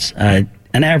dealership lots. An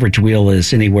average wheel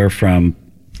is anywhere from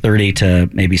 30 to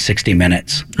maybe 60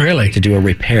 minutes. Really? To do a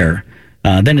repair.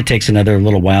 Then it takes another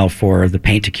little while for the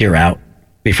paint to cure out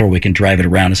before we can drive it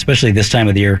around, especially this time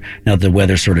of the year now that the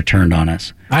weather's sort of turned on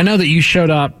us. I know that you showed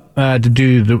up to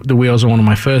do the wheels on one of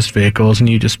my first vehicles, and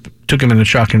you just took them in the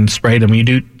truck and sprayed them. You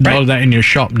do a lot of that in your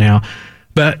shop now.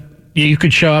 But you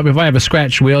could show up, if I have a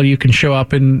scratched wheel, you can show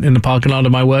up in the parking lot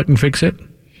of my work and fix it?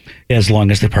 As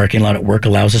long as the parking lot at work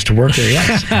allows us to work there,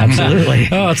 yes, absolutely.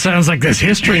 Oh, it sounds like there's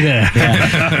history there.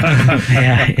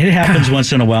 Yeah, it happens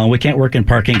once in a while. We can't work in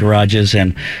parking garages,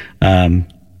 and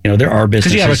there are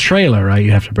businesses. Because you have a trailer, right?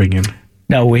 You have to bring in.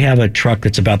 No, we have a truck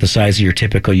that's about the size of your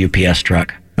typical UPS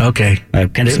truck. Okay,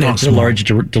 it's a large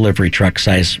delivery truck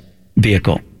size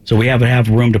vehicle. So we have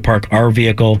room to park our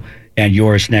vehicle and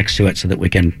yours next to it so that we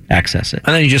can access it.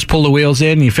 And then you just pull the wheels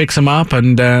in, you fix them up,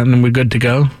 and we're good to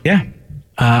go. Yeah.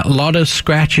 A lot of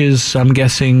scratches, I'm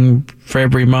guessing,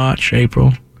 February, March,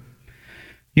 April.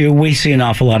 We see an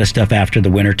awful lot of stuff after the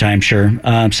wintertime, sure.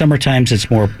 Summertimes, it's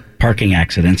more parking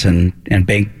accidents and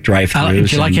bank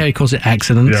drive-thrus. Do you like how he calls it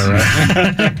accidents? Yeah,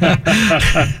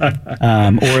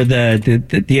 right. Or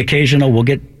the occasional, we'll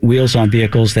get wheels on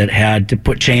vehicles that had to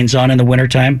put chains on in the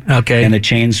wintertime. Okay. And the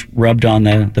chains rubbed on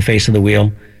the face of the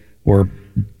wheel, or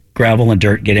gravel and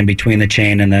dirt get in between the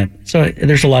chain. So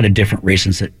there's a lot of different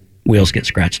reasons that wheels get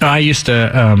scratched. I used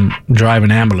to drive an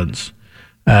ambulance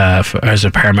as a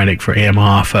paramedic for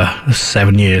EMR for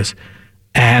 7 years,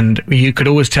 and you could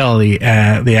always tell the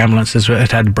ambulances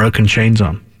had broken chains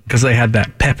on because they had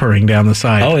that peppering down the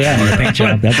side. Oh yeah, the paint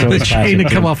job. That's the chain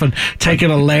had come off and taken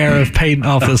a layer of paint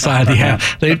off the side.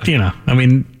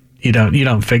 You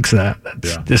don't fix that.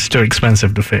 That's just too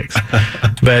expensive to fix.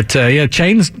 But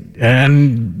chains,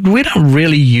 and we don't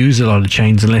really use a lot of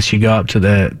chains unless you go up to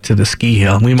the ski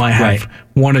hill. We might have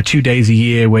 1 or 2 days a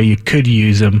year where you could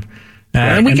use them.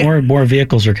 And more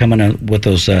vehicles are coming out with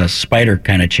those spider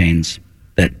kind of chains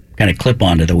that kind of clip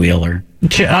onto the wheel.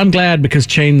 I'm glad, because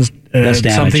chains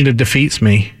something that defeats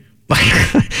me.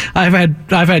 I've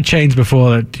had chains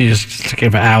before that you just take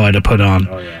an hour to put on.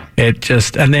 Oh yeah.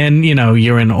 And then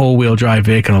you're in an all-wheel drive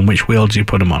vehicle, on which wheels you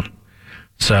put them on.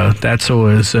 So that's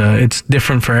always it's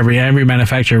different for every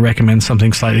manufacturer recommends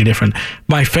something slightly different.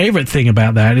 My favorite thing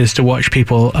about that is to watch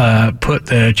people put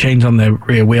the chains on their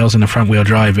rear wheels in a front-wheel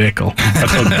drive vehicle.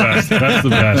 That's the best. That's the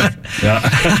best.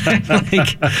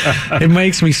 Yeah. It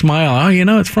makes me smile.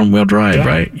 Oh, it's front-wheel drive,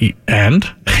 right? And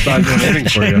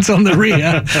chains on the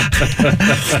rear.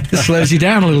 It slows you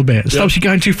down a little bit. It stops you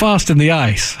going too fast in the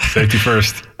ice. Safety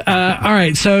first. All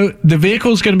right, so the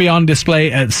vehicle's going to be on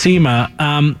display at SEMA.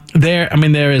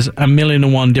 There is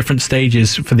 1,000,001 different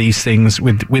stages for these things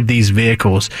with these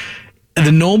vehicles.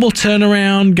 The normal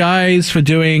turnaround, guys, for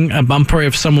doing a bumper,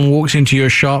 if someone walks into your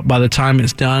shop, by the time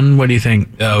it's done, what do you think?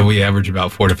 We average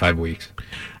about 4 to 5 weeks.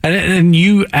 And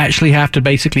you actually have to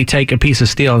basically take a piece of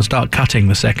steel and start cutting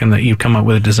the second that you come up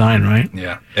with a design, right?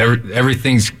 Yeah,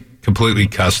 everything's completely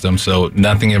custom, so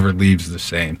nothing ever leaves the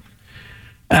same.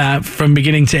 From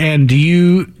beginning to end, do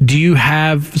you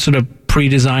have sort of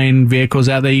pre-designed vehicles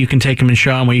out there you can take them and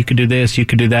show them, where you could do this, you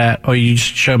could do that, or you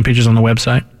just show them pictures on the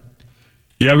website?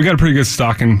 Yeah, we got a pretty good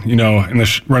stocking, run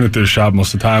it through the shop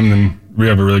most of the time, and then we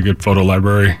have a really good photo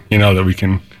library, that we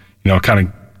can, kind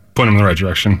of point them in the right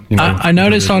direction. I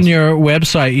noticed on your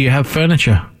website you have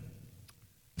furniture.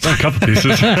 A couple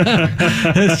pieces.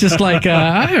 It's just like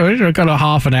I've got a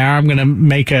half an hour. I'm going to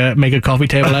make a coffee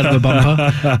table out of the bumper.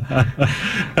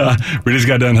 We just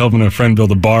got done helping a friend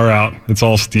build a bar out. It's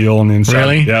all steel on the inside.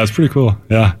 Really? Yeah, it's pretty cool.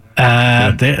 Yeah.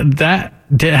 How do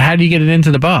you get it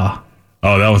into the bar?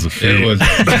 Oh, that was a feat. It was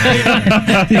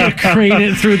You crane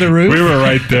it through the roof. We were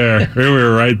right there.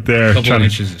 a couple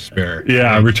inches of spare.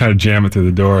 Yeah, we were trying to jam it through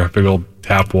the door, big old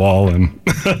tap wall, and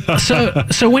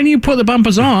So when you put the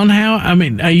bumpers on,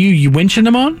 are you winching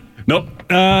them on? nope.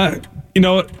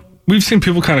 We've seen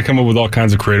people kind of come up with all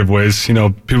kinds of creative ways.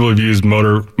 People have used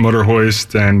motor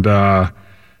hoist and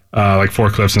like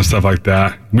forklifts and stuff like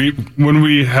that. When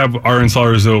we have our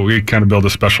installers, though, we kind of build a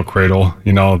special cradle,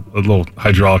 a little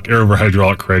air over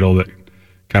hydraulic cradle that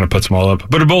kind of puts them all up.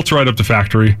 But it bolts right up the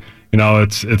factory.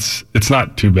 It's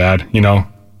not too bad. A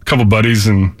couple buddies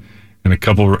and a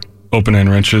couple open end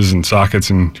wrenches and sockets,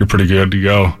 and you're pretty good to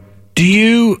go. Do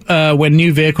you, when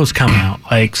new vehicles come out,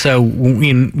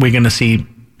 we're going to see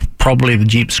probably the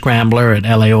Jeep Scrambler at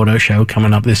LA Auto Show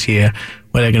coming up this year,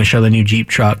 where they're going to show the new Jeep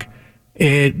truck.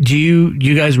 Do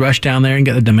you guys rush down there and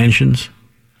get the dimensions?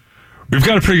 We've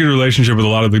got a pretty good relationship with a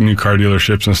lot of the new car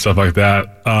dealerships and stuff like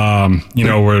that.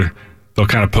 Where they'll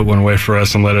kind of put one away for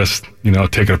us and let us,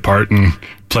 take it apart and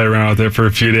play around with it for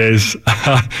a few days.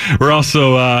 We're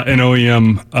also an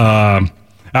OEM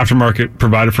aftermarket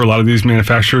provider for a lot of these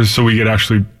manufacturers, so we get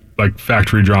actually like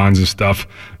factory drawings and stuff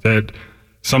that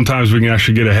sometimes we can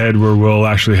actually get ahead where we'll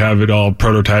actually have it all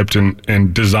prototyped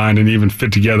and designed and even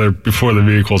fit together before the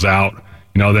vehicle's out.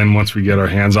 Then once we get our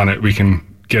hands on it, we can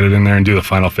get it in there and do the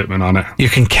final fitment on it. You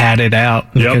can CAD it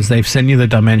out because they've sent you the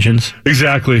dimensions.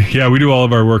 Exactly. Yeah, we do all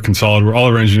of our work in SolidWorks, all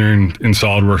of our engineering in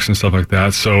SolidWorks and stuff like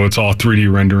that. So it's all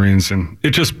 3D renderings, and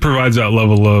it just provides that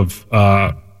level of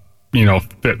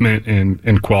fitment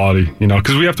and quality,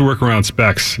 because we have to work around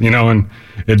specs, and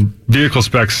vehicle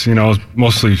specs,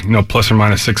 mostly, plus or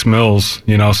minus 6 mils,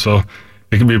 so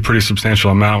it can be a pretty substantial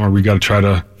amount where we got to try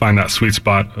to find that sweet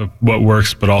spot of what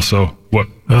works, but also what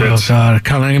fits. Oh, God, I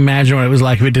can't imagine what it was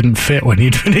like if it didn't fit when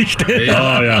you'd finished it.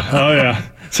 Oh, yeah.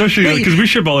 Especially because we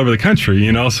ship all over the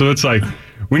country, so it's like,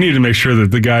 we need to make sure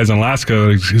that the guys in Alaska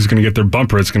who's going to get their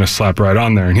bumper, it's going to slap right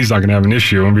on there, and he's not going to have an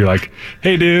issue and be like,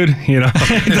 "Hey, dude, it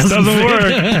doesn't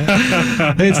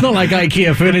work." It's not like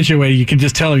IKEA furniture where you can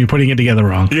just tell them you're putting it together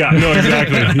wrong. Yeah, no,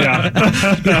 exactly. Yeah.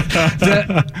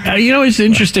 It's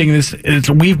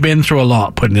interesting. We've been through a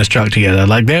lot putting this truck together.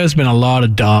 Like, there's been a lot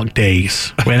of dark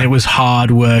days when it was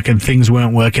hard work and things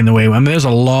weren't working the way. There's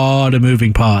a lot of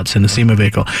moving parts in the SEMA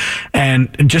vehicle, and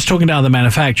just talking to other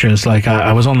manufacturers, like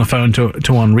I was on the phone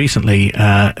to one recently,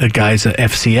 guys at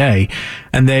FCA,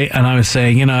 and I was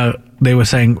saying, they were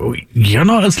saying, "You're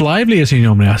not as lively as you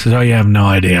normally are." I said, "Oh, you have no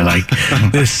idea. Like,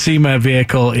 this SEMA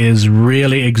vehicle is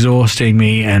really exhausting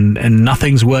me, and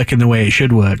nothing's working the way it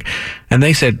should work." And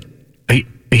they said, "Are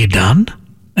you done?"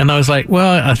 And I was like,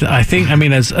 "Well, I think,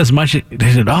 as much."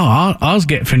 They said, "Oh, ours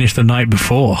get finished the night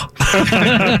before."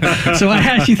 So I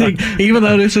actually think, even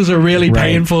though this is a really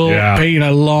painful,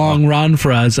 long run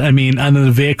for us, and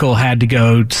the vehicle had to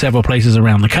go several places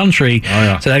around the country. Oh,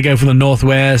 yeah. So they go from the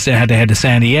Northwest, they had to head to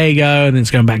San Diego, and then it's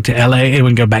going back to LA. It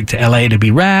would go back to LA to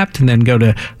be wrapped, and then go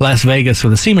to Las Vegas for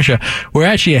the SEMA show. We're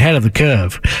actually ahead of the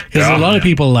curve, because a lot of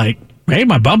people hey,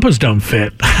 my bumpers don't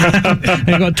fit.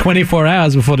 They've got 24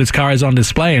 hours before this car is on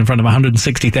display in front of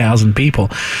 160,000 people.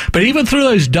 But even through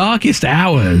those darkest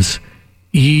hours,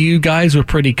 you guys were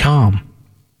pretty calm.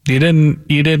 You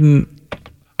didn't.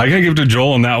 I gotta give it to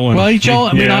Joel on that one. Well, Joel.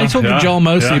 I talked to Joel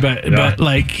mostly, but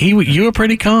you were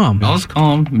pretty calm. I was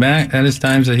calm. Matt had his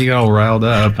times that he got all riled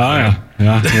up. Oh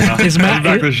yeah. Is Matt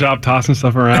back to the shop tossing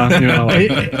stuff around?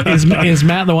 Is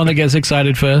Matt the one that gets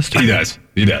excited first? He does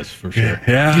for sure.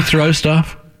 Yeah. You throw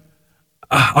stuff.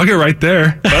 I'll get right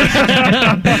there. We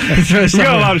got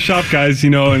a lot of shop guys,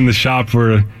 in the shop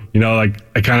where, I kind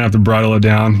of have to bridle it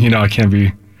down. I can't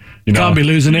be. Can't be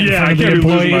losing it in front of the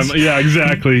employees. Yeah,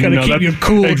 exactly. Gotta keep your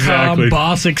cool, calm,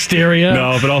 boss exterior.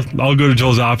 No, but I'll go to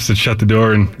Joel's office and shut the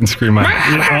door and scream my.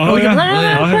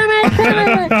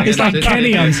 It's like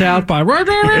Kenny on South by.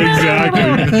 Exactly.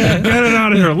 Get it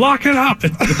out of here. Lock it up.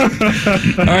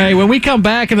 All right. When we come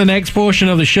back in the next portion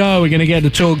of the show, we're going to get to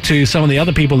talk to some of the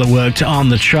other people that worked on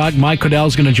the truck. Mike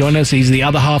Cordell's going to join us. He's the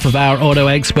other half of our auto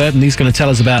expert, and he's going to tell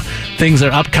us about things that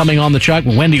are upcoming on the truck.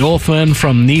 Wendy Orthman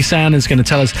from Nissan is going to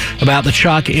tell us about the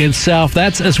truck itself.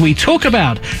 That's as we talk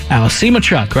about our SEMA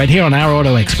truck right here on Our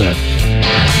Auto Expert.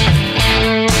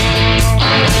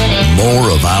 More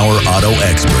of Our Auto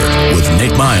Expert with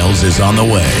Nick Miles is on the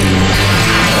way.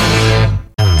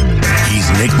 He's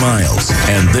Nick Miles,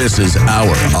 and this is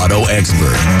Our Auto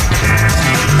Expert.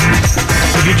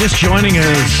 If you're just joining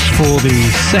us for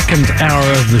the second hour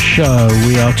of the show,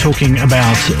 we are talking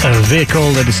about a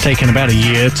vehicle that has taken about a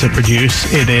year to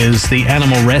produce. It is the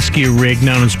animal rescue rig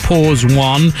known as Paws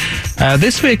One.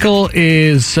 This vehicle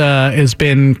has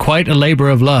been quite a labor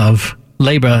of love.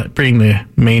 labor being the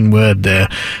main word there.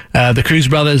 The Cruz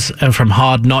brothers from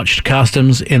Hard Notched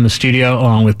Customs in the studio,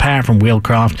 along with Pat from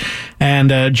Wheelcraft.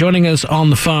 And joining us on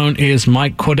the phone is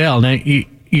Mike Cordell. Now,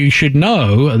 you should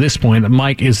know at this point that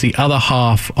Mike is the other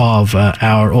half of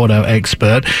our auto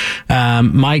expert.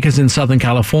 Mike is in Southern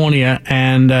California.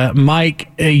 And Mike,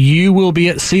 you will be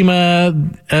at SEMA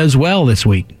as well this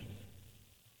week.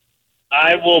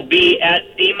 I will be at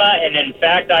SEMA, and in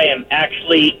fact, I am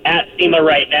actually at SEMA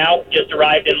right now. Just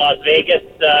arrived in Las Vegas.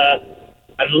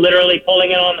 I'm literally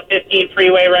pulling in on the 15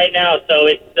 freeway right now, so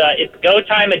it's go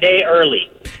time a day early.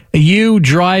 Are you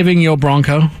driving your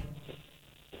Bronco?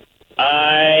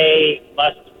 I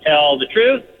must tell the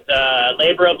truth.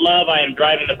 Labor of love, I am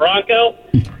driving the Bronco.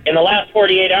 In the last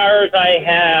 48 hours, I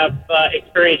have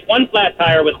experienced one flat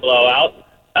tire with blowout,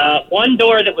 one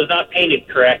door that was not painted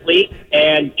correctly,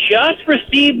 and just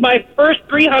received my first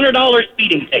 $300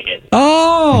 speeding ticket.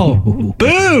 Oh,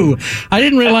 boo! I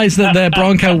didn't realize that the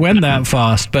Bronco went that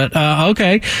fast, but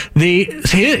okay.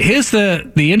 Here's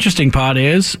the interesting part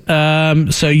is,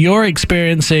 so you're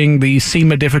experiencing the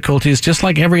SEMA difficulties just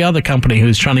like every other company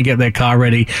who's trying to get their car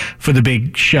ready for the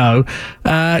big show.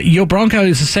 Your Bronco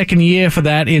is the second year for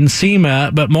that in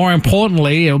SEMA, but more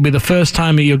importantly, it'll be the first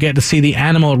time that you'll get to see the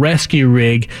animal rescue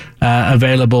rig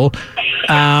available.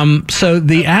 So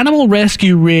the animal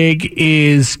rescue rig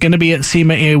is going to be at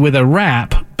SEMA with a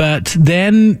wrap, but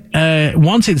then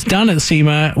once it's done at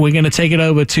SEMA, we're going to take it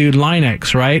over to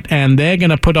Line-X, right? And they're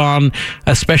going to put on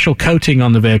a special coating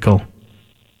on the vehicle.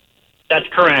 That's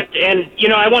correct. And,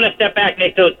 I want to step back,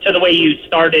 Nick, to the way you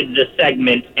started the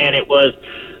segment, and it was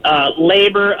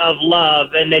labor of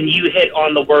love, and then you hit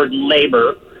on the word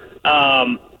labor.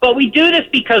 But we do this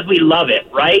because we love it,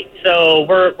 right? So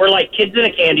we're like kids in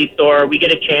a candy store. We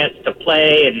get a chance to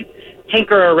play and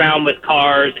tinker around with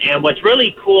cars. And what's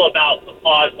really cool about the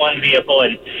Clause 1 vehicle,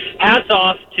 and hats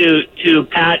off to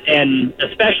Pat and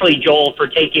especially Joel for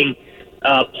taking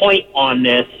point on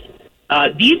this,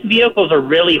 these vehicles are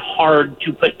really hard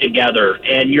to put together.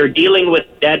 And you're dealing with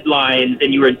deadlines,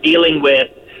 and you are dealing with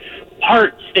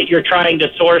parts that you're trying to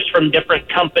source from different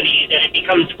companies, and it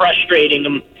becomes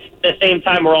frustrating. At the same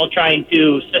time, we're all trying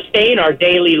to sustain our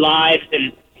daily lives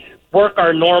and work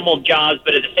our normal jobs,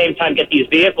 but at the same time get these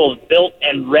vehicles built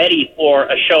and ready for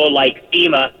a show like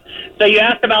SEMA. So you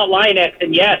asked about Line-X,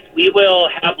 and yes, we will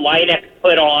have Line-X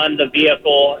put on the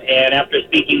vehicle, and after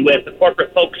speaking with the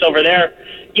corporate folks over there,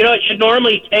 it should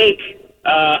normally take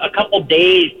a couple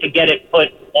days to get it put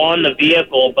on the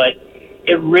vehicle, but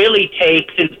it really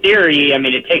takes, in theory,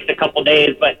 it takes a couple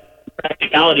days, but in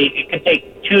practicality, it could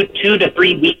take two to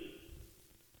 3 weeks.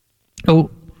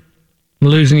 Oh, I'm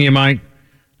losing you, Mike.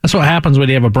 That's what happens when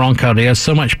you have a Bronco. There's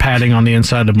so much padding on the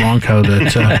inside of the Bronco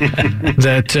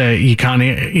that you can't.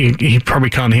 You probably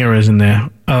can't hear us in there.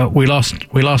 We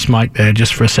lost Mike there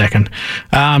just for a second.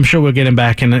 I'm sure we'll get him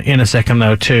back in a second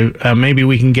though too. Maybe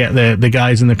we can get the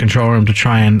guys in the control room to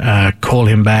try and call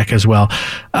him back as well.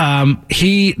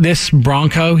 This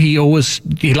Bronco, he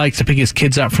likes to pick his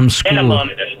kids up from school.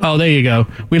 Oh, there you go.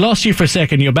 We lost you for a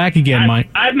second. You're back again, Mike.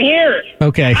 I'm here.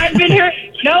 Okay. I've been here.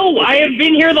 No, I have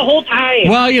been here the whole time.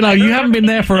 Well, you haven't been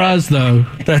there for us, though.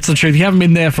 That's the truth. You haven't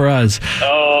been there for us.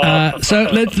 Oh.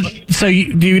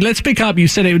 Let's pick up. You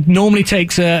said it normally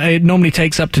takes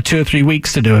up to 2 or 3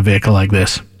 weeks to do a vehicle like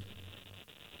this.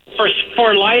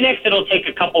 For Line-X, it'll take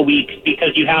a couple weeks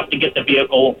because you have to get the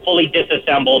vehicle fully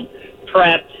disassembled,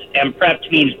 prepped, and prepped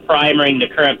means primering the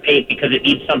current paint because it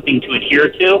needs something to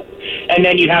adhere to. And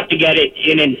then you have to get it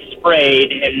in and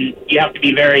sprayed, and you have to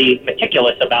be very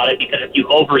meticulous about it because if you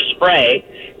overspray,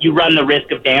 you run the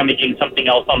risk of damaging something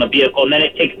else on the vehicle. And then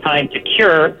it takes time to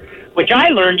cure, which I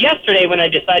learned yesterday when I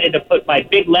decided to put my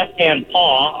big left-hand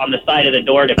paw on the side of the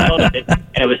door to close it,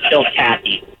 and it was still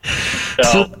tacky.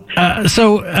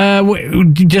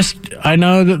 I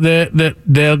know that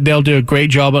they'll do a great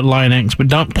job at Line-X,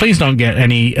 but please don't get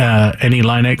any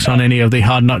Line-X on any of the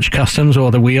Hard Notched Customs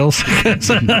or the wheels.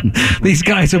 These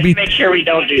guys will be. Make sure we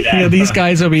don't do that. These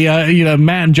guys will be.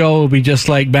 Matt and Joel will be just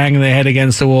like banging their head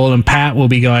against the wall, and Pat will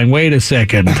be going, "Wait a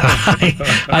second,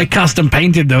 I custom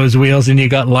painted those wheels, and you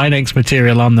got Line-X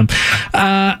material on them."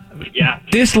 Yeah.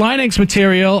 This Line-X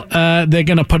material they're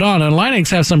going to put on, and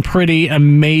Line-X has some pretty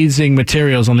amazing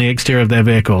materials on the exterior of their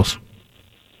vehicles.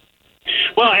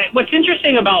 Well, what's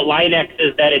interesting about Line-X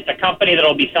is that it's a company that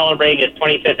will be celebrating its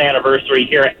 25th anniversary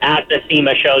here at the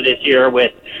SEMA show this year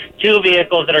with 2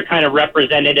 vehicles that are kind of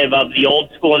representative of the old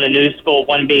school and the new school,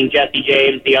 one being Jesse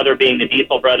James, the other being the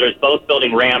Diesel Brothers, both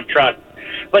building Ram trucks.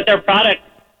 But their product,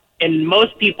 and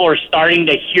most people are starting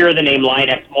to hear the name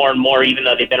Line-X more and more, even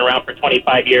though they've been around for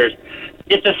 25 years.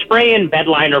 it's a spray-in bed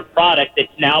liner product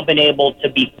that's now been able to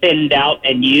be thinned out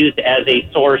and used as a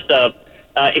source of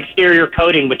exterior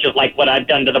coating, which is like what I've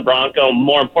done to the Bronco,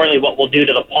 more importantly, what we'll do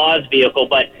to the Pause vehicle.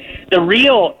 But the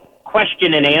real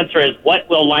question and answer is, what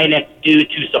will Line-X do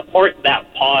to support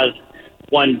that Pause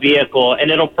 1 vehicle?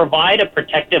 And it'll provide a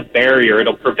protective barrier.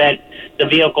 It'll prevent the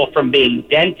vehicle from being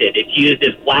dented. It's used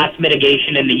as blast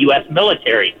mitigation in the U.S.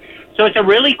 military. So it's a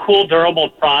really cool, durable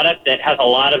product that has a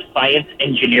lot of science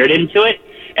engineered into it.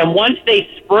 And once they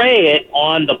spray it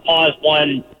on the Pause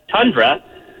 1 Tundra,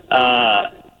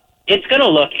 it's going to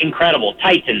look incredible.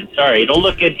 Titan, sorry. It'll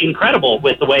look incredible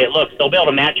with the way it looks. They'll be able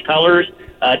to match colors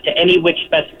to any which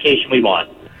specification we want.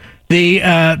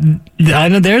 I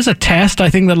know there's a test I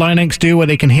think the Line-X do where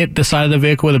they can hit the side of the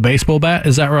vehicle with a baseball bat.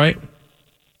 Is that right?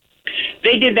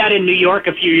 They did that in New York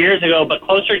a few years ago, but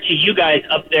closer to you guys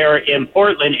up there in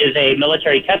Portland is a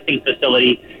military testing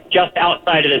facility just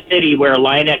outside of the city where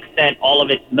Line-X sent all of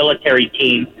its military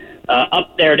team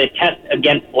up there to test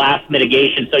against blast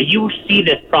mitigation. So you see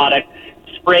this product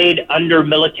sprayed under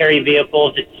military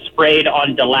vehicles. It's sprayed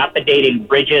on dilapidating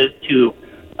bridges to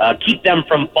keep them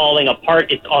from falling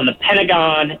apart. It's on the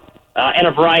Pentagon and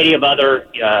a variety of other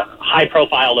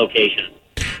high-profile locations.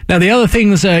 Now, the other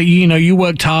things, you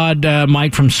worked hard,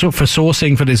 Mike, for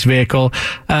sourcing for this vehicle.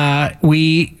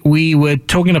 We were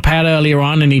talking to Pat earlier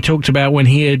on, and he talked about when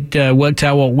he had worked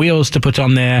out what wheels to put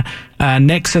on there.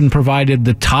 Nexen provided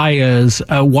the tires.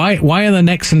 Why are the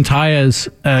Nexen tires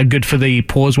good for the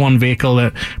Pause 1 vehicle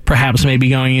that perhaps may be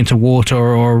going into water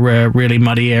or really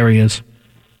muddy areas?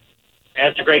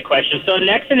 That's a great question. So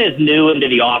Nexen is new into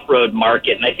the off-road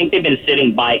market, and I think they've been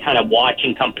sitting by kind of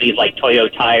watching companies like Toyo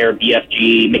Tire,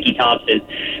 BFG, Mickey Thompson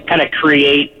kind of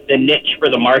create the niche for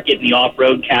the market in the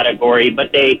off-road category.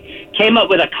 But they came up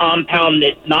with a compound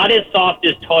that's not as soft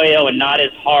as Toyo and not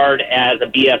as hard as a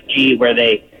BFG, where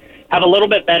they have a little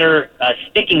bit better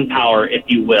sticking power, if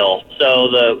you will. So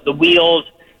the wheels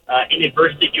in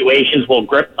adverse situations will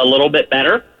grip a little bit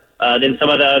better than some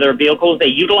of the other vehicles. They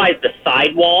utilize the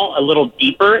sidewall a little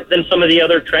deeper than some of the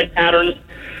other tread patterns.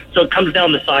 So it comes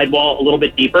down the sidewall a little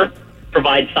bit deeper,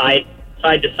 provides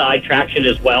side-to-side traction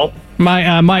as well. Mike,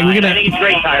 I think it's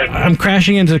great tires. I'm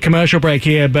crashing into the commercial break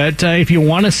here, but if you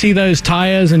want to see those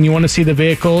tires and you want to see the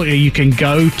vehicle, you can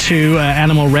go to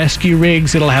Animal Rescue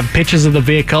Rigs. It'll have pictures of the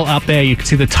vehicle up there. You can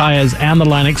see the tires and the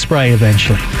Line-X spray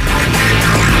eventually.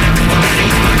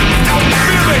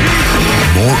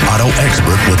 More Auto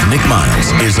Expert with Nick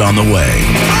Miles is on the way.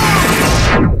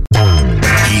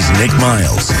 He's Nick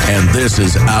Miles, and this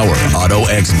is our Auto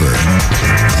Expert.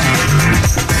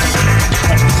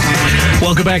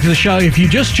 Welcome back to the show. If you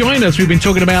just joined us, we've been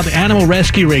talking about the Animal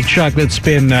Rescue Rig truck that's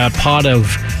been part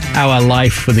of our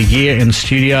life for the year in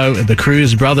studio. The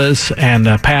Cruz brothers and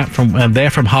Pat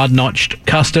they're from Hard Notched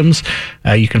Customs.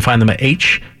 You can find them at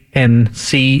hncusa.com.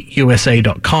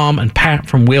 And Pat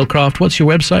from Wheelcraft. What's your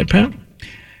website, Pat?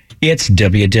 It's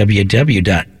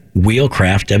www.wheelcraft,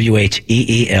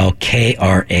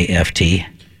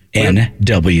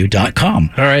 WHEELKRAFTNW.com.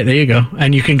 All right, there you go.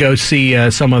 And you can go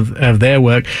see some of their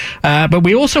work. But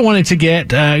we also wanted to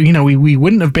get, we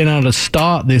wouldn't have been able to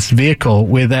start this vehicle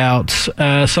without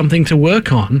something to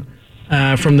work on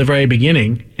from the very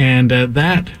beginning. And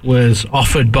that was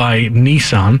offered by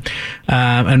Nissan.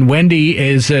 And Wendy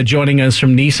is joining us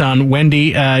from Nissan.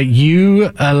 Wendy,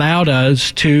 you allowed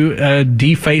us to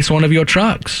deface one of your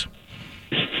trucks.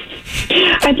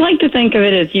 I'd like to think of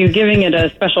it as you giving it a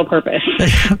special purpose.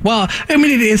 Well, I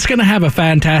mean, it's going to have a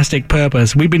fantastic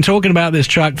purpose. We've been talking about this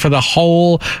truck for the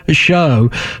whole show.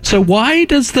 So why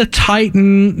does the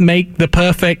Titan make the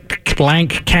perfect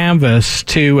blank canvas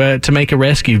to make a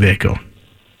rescue vehicle?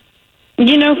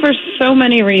 For so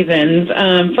many reasons.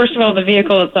 First of all, the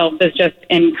vehicle itself is just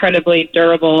incredibly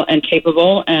durable and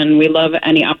capable, and we love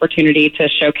any opportunity to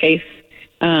showcase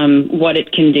what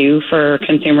it can do for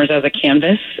consumers as a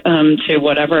canvas to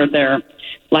whatever their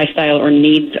lifestyle or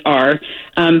needs are.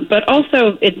 But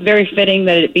also, it's very fitting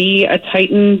that it be a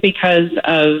Titan because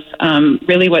of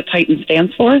really what Titan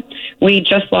stands for. We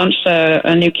just launched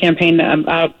a new campaign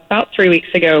about 3 weeks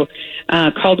ago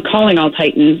called Calling All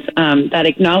Titans that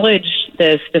acknowledged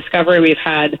this discovery we've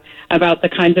had about the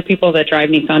kinds of people that drive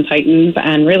Nissan Titans,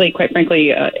 and really, quite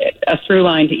frankly, a through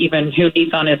line to even who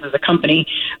Nissan is as a company,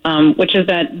 which is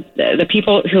that the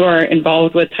people who are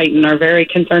involved with Titan are very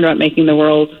concerned about making the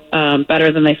world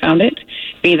better than they found it,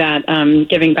 be that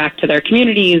giving back to their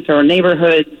communities or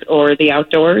neighborhoods or the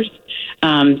outdoors.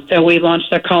 So we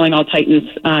launched a Calling All Titans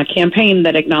campaign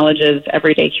that acknowledges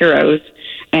everyday heroes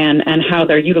and how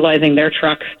they're utilizing their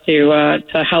truck to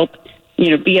help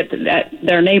be it at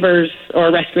their neighbors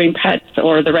or rescuing pets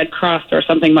or the Red Cross or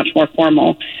something much more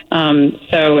formal.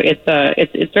 So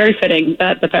it's very fitting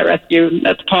that the pet rescue,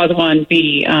 that's Paws One,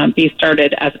 be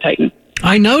started as a Titan.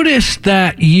 I noticed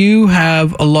that you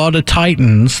have a lot of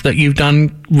Titans that you've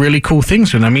done really cool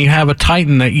things with. I mean, you have a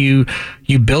Titan that you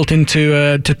built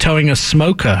into to towing a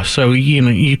smoker, so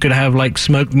you could have like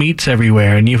smoked meats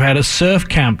everywhere. And you've had a surf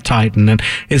camp Titan. And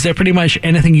is there pretty much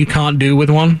anything you can't do with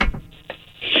one?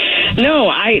 No,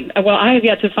 I have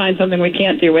yet to find something we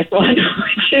can't do with one,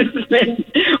 which has been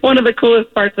one of the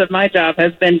coolest parts of my job,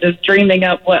 has been just dreaming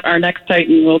up what our next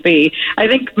Titan will be. I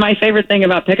think my favorite thing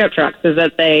about pickup trucks is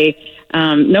that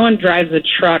no one drives a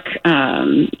truck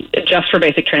just for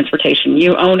basic transportation.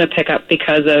 You own a pickup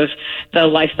because of the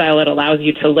lifestyle it allows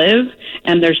you to live,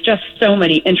 and there's just so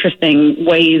many interesting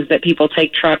ways that people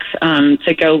take trucks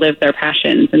to go live their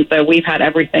passions. And so we've had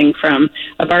everything from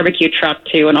a barbecue truck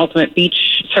to an ultimate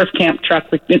beach surf camp truck,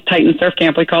 Titan Surf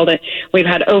Camp we called it. We've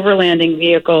had overlanding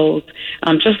vehicles,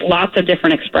 just lots of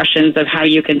different expressions of how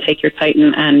you can take your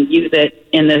Titan and use it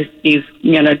in these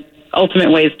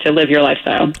ultimate ways to live your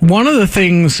lifestyle. One of the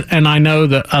things, and I know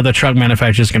that other truck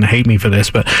manufacturers are going to hate me for this,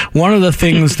 but one of the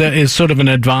things that is sort of an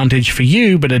advantage for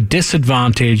you, but a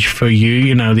disadvantage for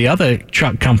you, the other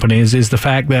truck companies, is the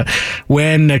fact that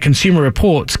when Consumer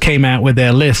Reports came out with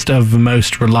their list of the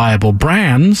most reliable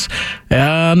brands,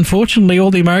 unfortunately, all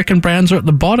the American brands are at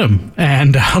the bottom,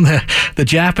 and the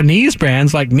Japanese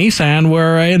brands like Nissan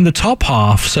were in the top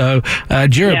half. So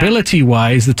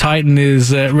durability-wise, the Titan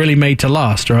is really made to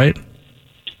last, right?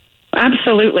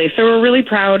 Absolutely. So we're really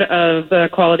proud of the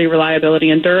quality, reliability,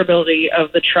 and durability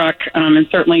of the truck, and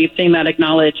certainly seeing that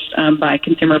acknowledged by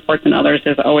Consumer Reports and others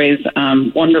is always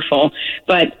wonderful.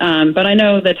 But I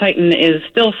know the Titan is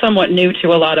still somewhat new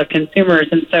to a lot of consumers,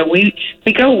 and so we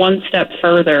go one step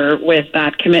further with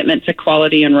that commitment to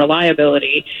quality and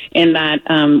reliability in that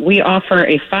we offer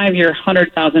a 5-year,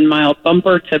 100,000-mile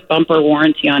bumper-to-bumper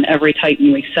warranty on every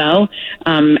Titan we sell,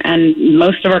 and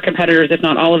most of our competitors, if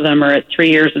not all of them, are at 3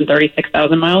 years and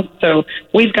 36,000 miles. So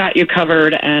we've got you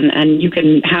covered, and you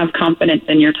can have confidence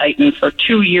in your Titan for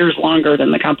 2 years longer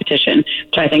than the competition,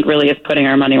 which I think really is putting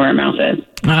our money where our mouth is.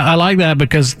 I like that,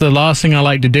 because the last thing I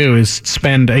like to do is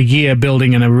spend a year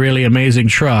building in a really amazing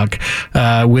truck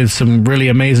with some really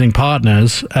amazing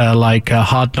partners like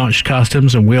Hard Notch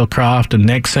Customs and Wheelcraft and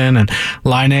Nixon and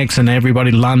Linex and everybody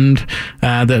Lund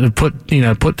that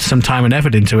have put some time and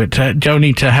effort into it. Don't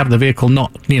need to have the vehicle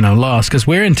not last, because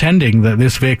we're intending that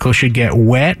this vehicle should get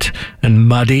wet and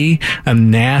muddy and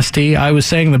nasty. I was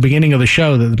saying at the beginning of the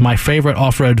show that my favorite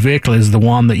off-road vehicle is the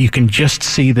one that you can just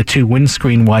see the 2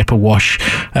 windscreen wiper wash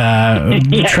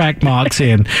track marks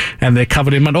in, and they're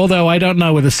covered in mud. Although I don't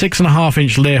know, with a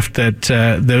 6.5-inch lift that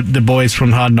the boys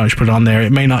from Hard Notch put on there,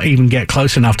 it may not even get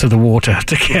close enough to the water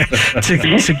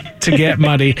to get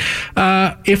muddy.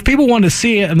 If people want to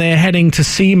see it and they're heading to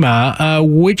SEMA,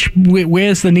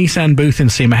 where's the Nissan booth in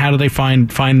SEMA? How do they find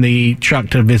the truck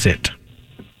to visit?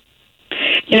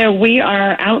 We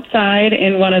are outside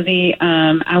in one of the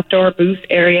outdoor booth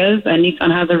areas, and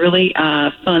Nissan has a really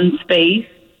fun space.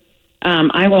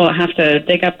 I will have to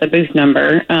dig up the booth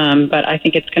number, but I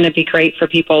think it's going to be great for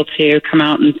people to come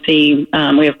out and see.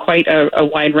 We have quite a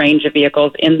wide range of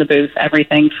vehicles in the booth,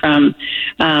 everything from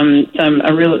some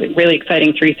really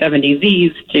exciting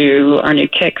 370Zs to our new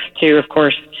Kicks to, of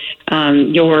course,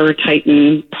 your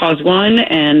Titan Paws One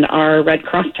and our Red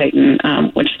Cross Titan,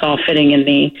 which is all fitting in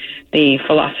the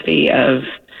philosophy of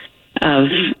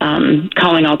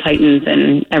calling all Titans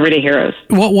and everyday heroes.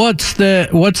 What's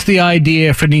the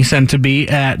idea for Nissan to be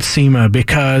at SEMA?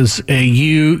 Because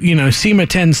SEMA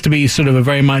tends to be sort of a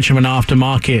very much of an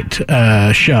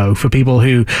aftermarket show for people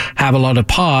who have a lot of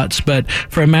parts, but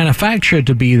for a manufacturer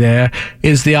to be there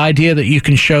is the idea that you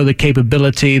can show the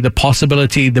capability, the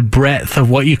possibility, the breadth of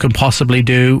what you can possibly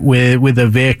do with a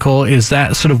vehicle. Is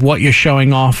that sort of what you're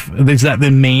showing off? Is that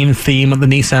the main theme of the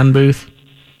Nissan booth?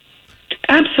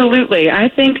 Absolutely. I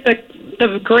think that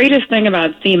the greatest thing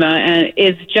about SEMA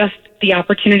is just the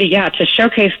opportunity, to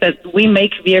showcase that we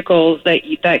make vehicles that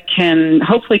can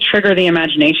hopefully trigger the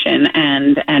imagination,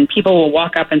 and people will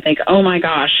walk up and think, oh my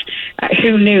gosh,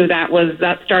 who knew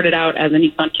that started out as a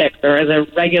Nissan Kicks or as a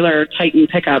regular Titan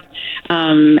pickup,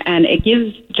 and it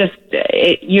gives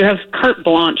you have carte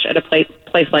blanche at a place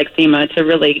place like SEMA to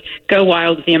really go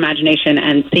wild with the imagination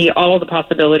and see all the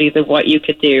possibilities of what you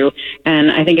could do.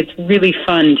 And I think it's really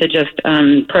fun to just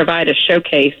provide a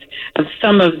showcase of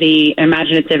some of the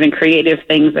imaginative and creative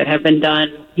things that have been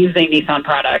done using Nissan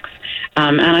products.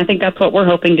 And I think that's what we're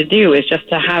hoping to do, is just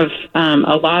to have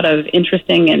a lot of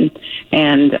interesting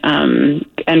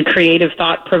and creative,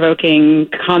 thought-provoking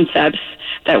concepts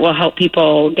that will help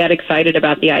people get excited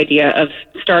about the idea of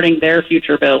starting their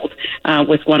future build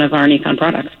with one of our Nissan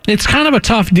products. It's kind of a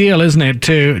tough deal, isn't it,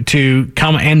 to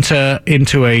come enter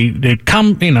into a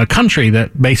country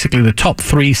that basically the top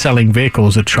 3 selling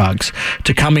vehicles are trucks.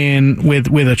 To come in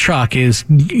with a truck is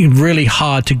really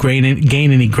hard to gain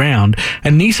any ground,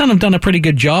 and Nissan have done a pretty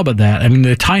good job at that. I mean,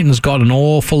 the Titan's got an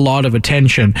awful lot of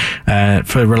attention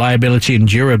for reliability and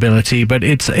durability, but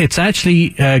it's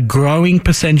actually a growing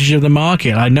percentage of the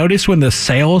market. I notice when the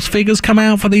sales figures come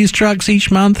out for these trucks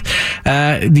each month,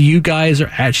 you guys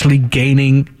are actually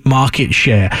gaining market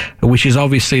share, which is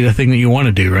obviously the thing that you want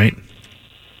to do, right?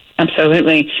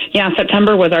 Absolutely. Yeah,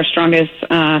 September was our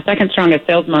second strongest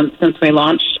sales month since we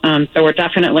launched. So we're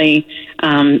definitely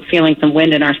feeling some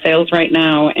wind in our sales right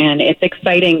now, and it's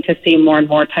exciting to see more and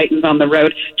more Titans on the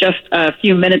road. Just a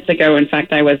few minutes ago, in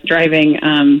fact, I was driving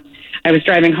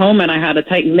home, and I had a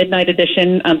Titan Midnight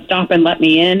Edition stop and let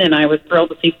me in, and I was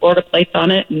thrilled to see Florida plates on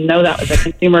it and know that was a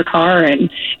consumer car. And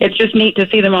it's just neat to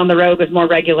see them on the road with more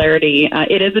regularity.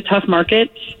 It is a tough market,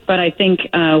 but I think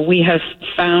we have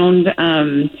found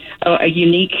a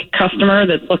unique customer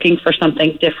that's looking for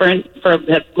something different,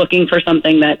 that's looking for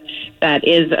something that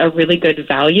is a really good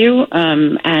value.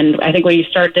 And I think when you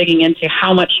start digging into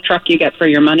how much truck you get for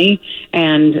your money,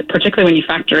 and particularly when you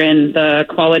factor in the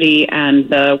quality and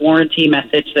the warranty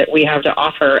message that we have to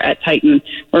offer at Titan,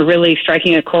 we're really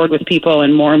striking a chord with people,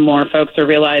 and more folks are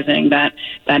realizing that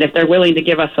if they're willing to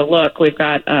give us a look, we've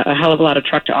got a hell of a lot of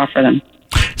truck to offer them.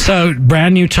 So,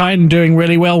 brand new Titan doing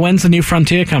really well. When's the new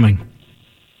Frontier coming?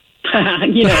 I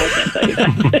can't tell you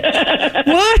that.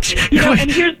 What?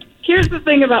 And here's the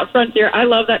thing about Frontier. I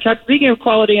love that truck. Speaking of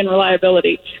quality and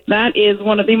reliability, that is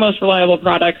one of the most reliable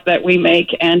products that we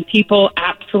make, and people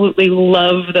absolutely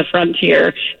love the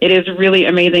Frontier. It is really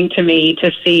amazing to me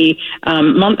to see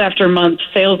month after month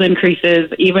sales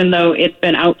increases, even though it's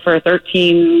been out for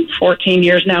 13, 14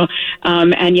 years now,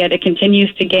 and yet it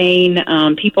continues to gain.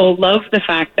 People love the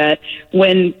fact that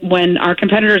when our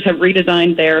competitors have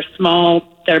redesigned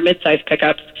their mid-size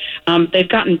pickups, they've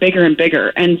gotten bigger and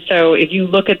bigger. And so if you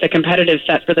look at the competitive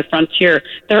set for the Frontier,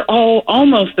 they're all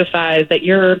almost the size that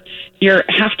your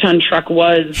half-ton truck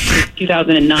was in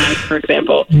 2009, for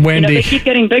example. Wendy. They keep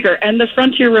getting bigger. And the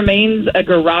Frontier remains a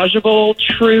garageable,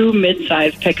 true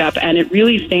mid-size pickup, and it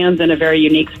really stands in a very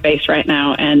unique space right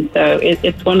now. And so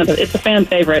it's a fan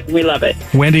favorite. We love it.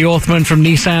 Wendy Orthman from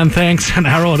Nissan, thanks. And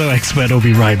our auto expert will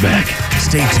be right back.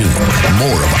 Stay tuned.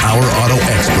 More of Our Auto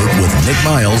Expert with Nick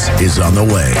Miles is on the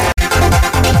way.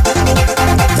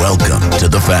 Welcome to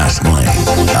the Fast Lane.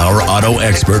 Our Auto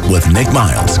Expert with Nick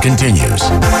Miles continues.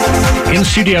 In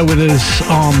studio with us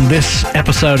on this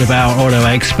episode of Our Auto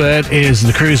Expert is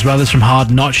the Cruz brothers from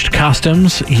Hard Notched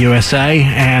Customs USA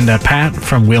and Pat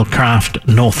from Wheelcraft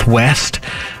Northwest.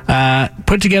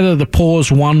 Put together the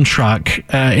Pause 1 truck.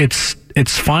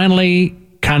 It's finally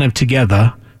kind of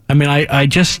together. I mean, I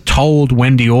just told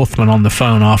Wendy Orthman on the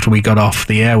phone after we got off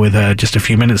the air with her just a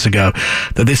few minutes ago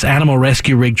that this animal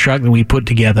rescue rig truck that we put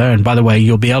together, and by the way,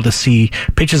 you'll be able to see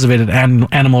pictures of it at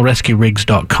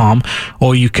animalrescuerigs.com,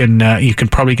 or you can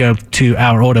probably go to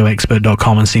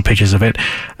ourautoexpert.com and see pictures of it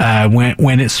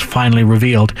when it's finally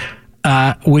revealed.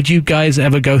 Would you guys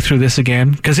ever go through this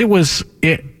again? Because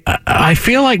I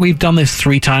feel like we've done this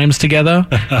 3 times together,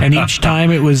 and each time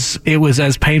it was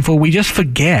as painful. We just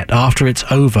forget after it's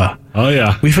over. Oh,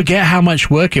 yeah. We forget how much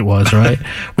work it was, right?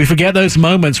 We forget those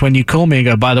moments when you call me and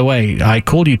go, by the way, I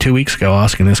called you 2 weeks ago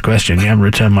asking this question. You haven't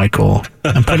returned my call.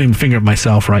 I'm putting the finger at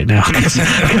myself right now. Because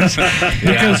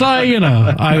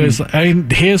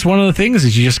here's one of the things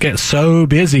is you just get so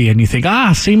busy and you think,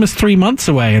 SEMA's 3 months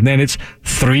away. And then it's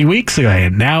 3 weeks away.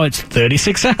 And now it's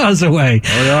 36 hours away.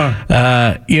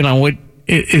 Oh, yeah. What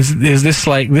is this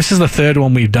like? This is the third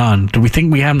one we've done. Do we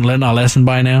think we haven't learned our lesson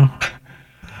by now?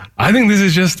 I think this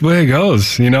is just the way it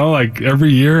goes. Like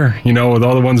every year, with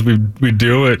all the ones we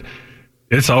do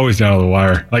it's always down to the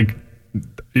wire. Like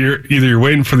you're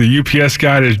waiting for the UPS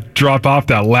guy to drop off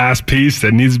that last piece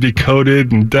that needs to be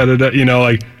coated and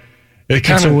like it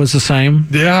kind of. It's always the same.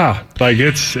 Yeah, like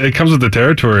it comes with the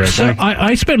territory. I think.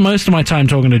 I spent most of my time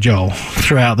talking to Joel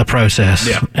throughout the process,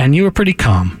 and you were pretty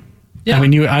calm. Yeah. I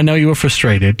mean, I know you were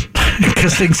frustrated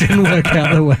because things didn't work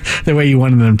out the way you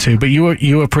wanted them to, but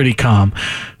you were pretty calm.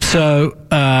 So,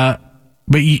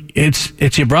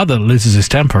 it's your brother that loses his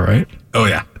temper, right? Oh,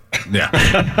 yeah. Yeah.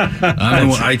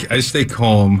 I stay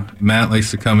calm. Matt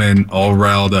likes to come in all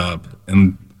riled up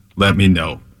and let me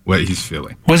know what he's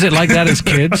feeling. Was it like that as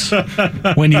kids?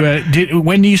 I'm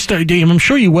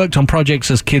sure you worked on projects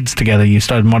as kids together. You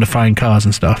started modifying cars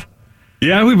and stuff.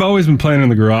 Yeah, we've always been playing in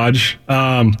the garage.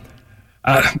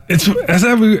 It's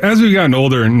as we've gotten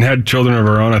older and had children of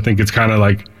our own, I think it's kind of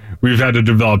like we've had to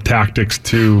develop tactics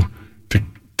to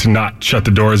not shut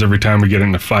the doors every time we get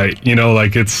in a fight.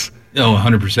 Like it's... Oh,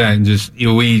 100%. Just,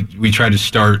 we try to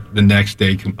start the next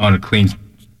day on a clean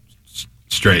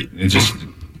straight. It's just,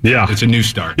 it's a new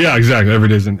start. Yeah, exactly. Every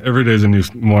day's a new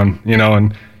one,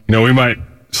 and, we might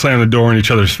slam the door in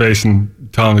each other's face and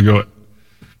tell them to go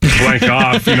blank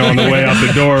off, on the way out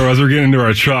the door. As we're getting into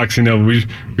our trucks, we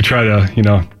try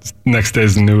to, next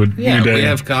day's a new day. We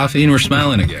have coffee and we're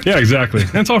smiling again. Yeah, exactly.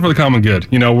 And it's all for the common good.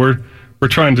 We're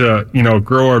trying to,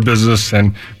 grow our business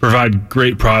and provide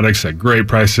great products at great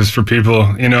prices for people,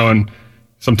 and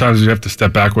sometimes we have to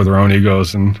step back with our own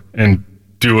egos and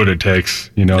do what it takes,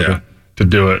 to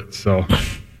do it. So,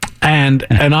 and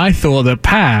I thought that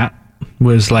Pat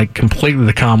was like completely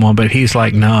the calm one, but he's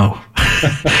like, no.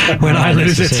 When I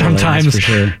lose it sometimes, for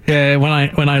sure. Yeah.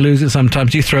 When I lose it sometimes,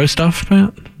 do you throw stuff,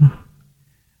 Pat?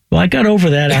 Well, I got over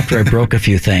that after I broke a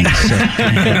few things. So.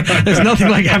 There's nothing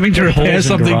like having to repair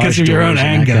something because of your own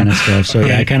anger. That kind of stuff. So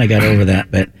yeah, I kind of got over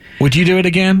that. But would you do it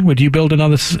again? Would you build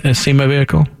another SEMA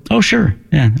vehicle? Oh, sure.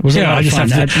 Yeah, it was a lot of fun.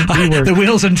 The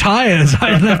wheels and tires.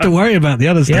 I don't have to worry about the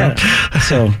other stuff.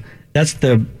 So that's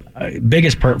the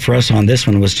biggest part for us on this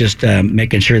one was just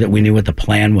making sure that we knew what the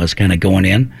plan was kind of going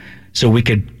in, so we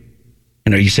could.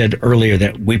 You said earlier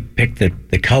that we picked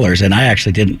the colors, and I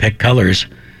actually didn't pick colors.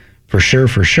 For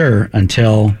sure,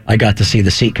 until I got to see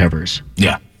the seat covers.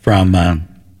 Yeah. From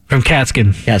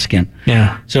Catskin. Catskin.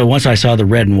 Yeah. So once I saw the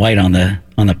red and white on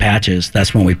the patches,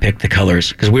 that's when we picked the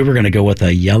colors, because we were going to go with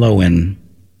a yellow and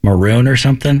maroon or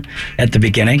something at the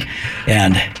beginning,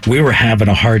 and we were having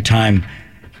a hard time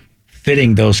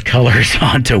fitting those colors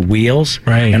onto wheels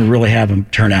and really have them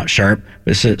turn out sharp.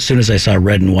 But as soon as I saw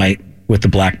red and white with the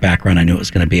black background, I knew it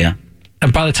was going to be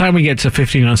And by the time we get to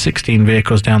 15 or 16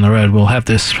 vehicles down the road, we'll have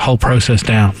this whole process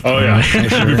down. Oh, yeah.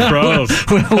 We're pros.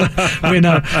 We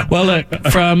know. Well, look,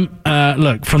 from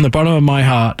the bottom of my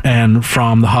heart and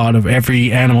from the heart of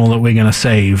every animal that we're going to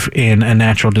save in a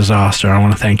natural disaster, I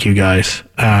want to thank you guys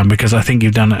because I think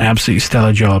you've done an absolutely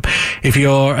stellar job. If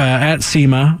you're at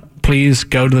SEMA, please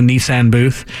go to the Nissan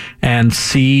booth and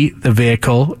see the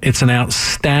vehicle. It's an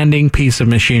outstanding piece of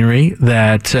machinery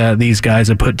that these guys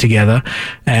have put together.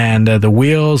 And the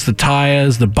wheels, the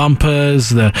tires, the bumpers,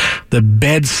 the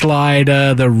bed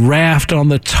slider, the raft on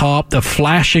the top, the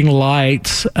flashing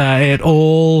lights, it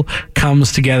all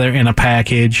comes together in a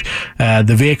package.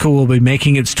 The vehicle will be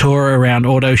making its tour around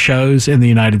auto shows in the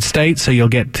United States, so you'll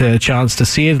get a chance to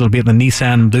see it. It'll be at the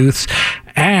Nissan booths.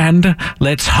 And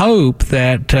let's hope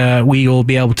that we will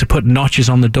be able to put notches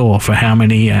on the door for how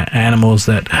many animals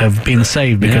that have been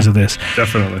saved because of this.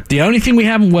 Definitely. The only thing we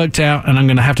haven't worked out, and I'm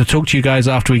going to have to talk to you guys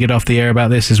after we get off the air about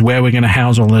this, is where we're going to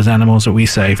house all those animals that we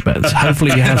save. But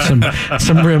hopefully you have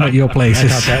some room at your places.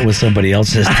 I thought that was somebody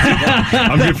else's.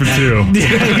 I'm good for 2.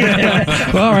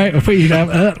 Yeah. Well, all right, we'll put you down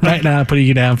right now. Putting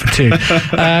you down for 2.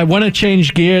 I want to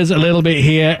change gears a little bit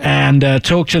here and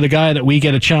talk to the guy that we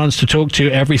get a chance to talk to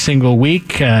every single week.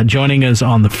 Joining us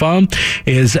on the phone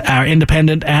is our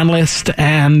independent analyst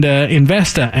and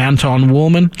investor, Anton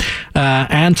Woolman.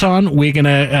 Anton, we're going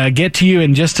to get to you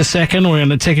in just a second. We're going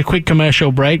to take a quick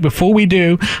commercial break. Before we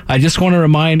do, I just want to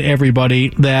remind everybody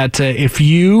that if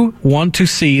you want to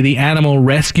see the Animal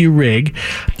Rescue Rig,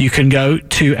 you can go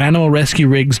to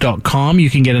animalrescuerigs.com.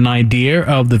 You can get an idea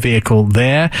of the vehicle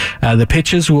there. The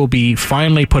pictures will be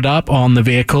finally put up on the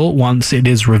vehicle once it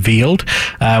is revealed.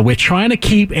 We're trying to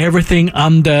keep everything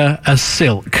under a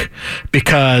silk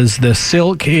because the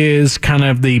silk is kind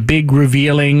of the big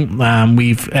revealing.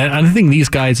 I think these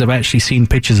guys have actually seen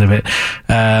pictures of it.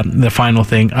 The final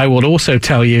thing I will also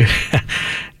tell you,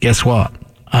 guess what?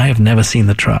 I have never seen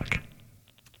the truck.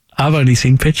 I've only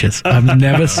seen pictures. I've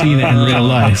never seen it in real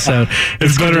life. So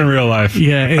it's better in real life.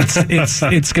 Yeah,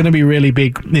 it's going to be really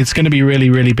big. It's going to be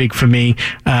really, really big for me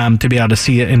to be able to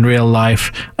see it in real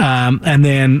life. And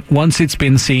then once it's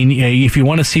been seen, if you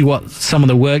want to see what some of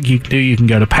the work you can do, you can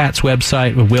go to Pat's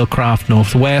website with Wheelcraft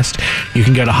Northwest. You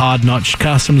can go to Hard Notch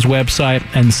Customs website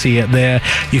and see it there.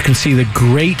 You can see the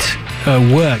great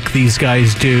work these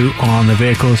guys do on the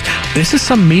vehicles. This is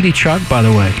some meaty truck, by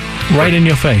the way, right in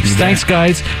your face. Yeah. Thanks,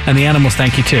 guys. And the animals,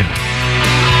 thank you too. More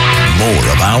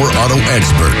of Our Auto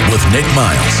Expert with Nick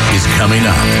Miles is coming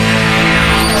up.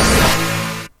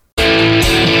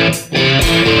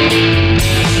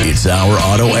 It's Our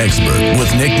Auto Expert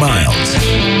with Nick Miles.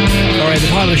 All right, the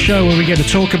part of the show where we get to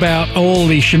talk about all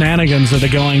the shenanigans that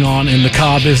are going on in the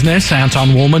car business.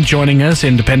 Anton Woolman joining us,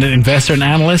 independent investor and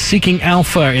analyst. Seeking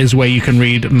Alpha is where you can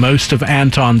read most of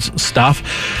Anton's stuff.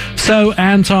 So,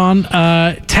 Anton,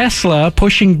 Tesla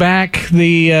pushing back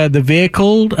the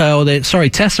vehicle,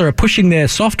 Tesla are pushing their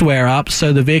software up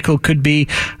so the vehicle could be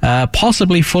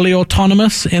possibly fully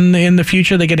autonomous in the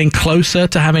future. They're getting closer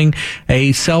to having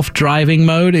a self-driving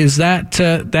mode. Is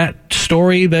that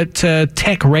story that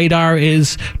Tech Radar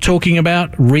is talking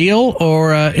about real,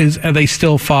 or are they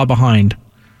still far behind?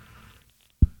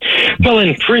 Well,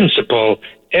 in principle,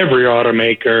 every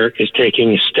automaker is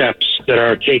taking steps that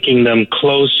are taking them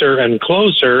closer and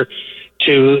closer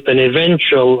to an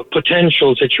eventual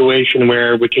potential situation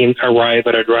where we can arrive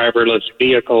at a driverless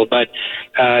vehicle. But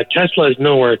Tesla is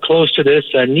nowhere close to this,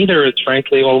 and neither is,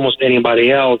 frankly, almost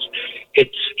anybody else.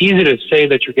 It's easy to say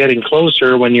that you're getting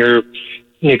closer when you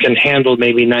can handle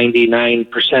maybe 99%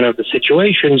 of the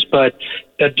situations, but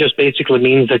that just basically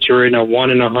means that you're in a 1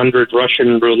 in 100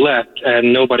 Russian roulette,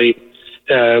 and nobody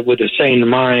with a sane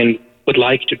mind would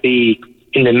like to be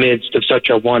in the midst of such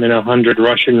a 1 in 100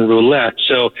 Russian roulette.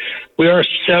 So we are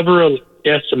several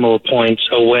decimal points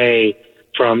away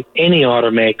from any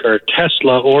automaker,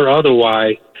 Tesla or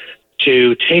otherwise,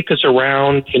 to take us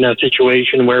around in a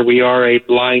situation where we are a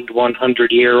blind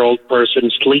 100-year-old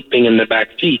person sleeping in the back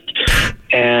seat.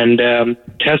 And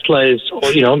Tesla is,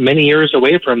 many years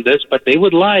away from this, but they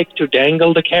would like to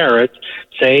dangle the carrot,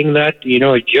 saying that,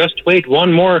 just wait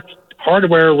one more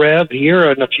hardware rev here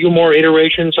and a few more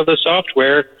iterations of the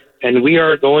software, and we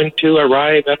are going to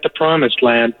arrive at the promised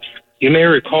land. You may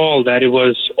recall that it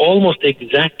was almost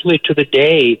exactly to the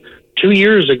day 2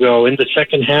 years ago, in the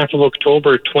second half of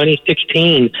October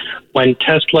 2016, when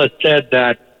Tesla said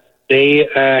that they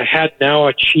had now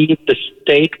achieved the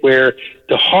state where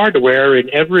the hardware in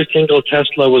every single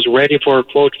Tesla was ready for,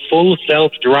 quote, full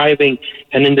self-driving.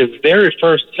 And in the very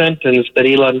first sentence that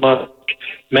Elon Musk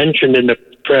mentioned in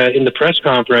the press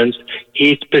conference,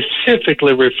 he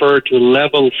specifically referred to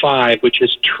level 5, which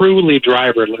is truly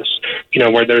driverless,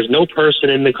 where there's no person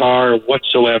in the car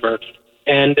whatsoever.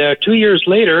 And 2 years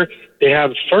later, they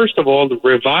have, first of all,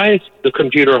 revised the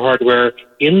computer hardware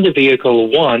in the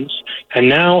vehicle once, and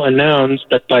now announced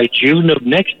that by June of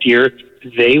next year,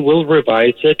 they will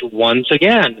revise it once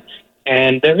again.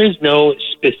 And there is no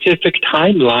specific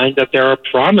timeline that they are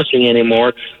promising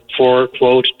anymore for,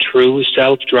 quote, true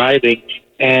self-driving.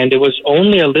 And it was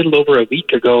only a little over a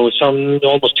week ago,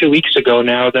 almost 2 weeks ago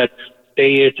now, that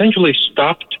they essentially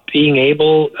stopped being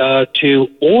able to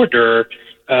order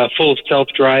full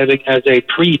self-driving as a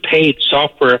prepaid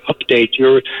software update.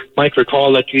 You might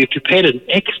recall that if you paid an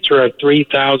extra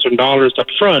 $3,000 up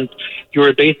front, you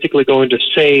were basically going to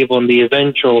save on the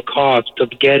eventual cost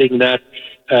of getting that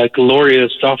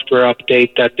glorious software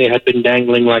update that they had been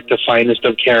dangling like the finest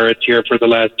of carrots here for the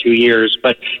last 2 years.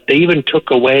 But they even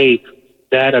took away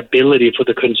that ability for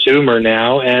the consumer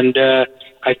now, and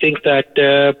I think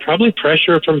that probably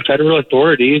pressure from federal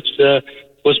authorities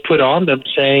was put on them,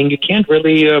 saying you can't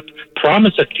really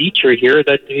promise a feature here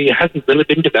that hasn't really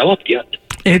been developed yet.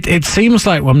 It seems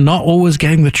like I'm not always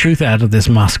getting the truth out of this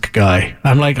Musk guy.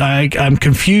 I'm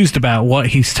confused about what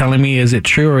he's telling me. Is it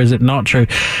true or is it not true?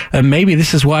 And maybe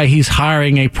this is why he's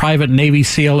hiring a private Navy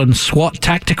SEAL and SWAT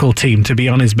tactical team to be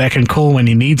on his beck and call when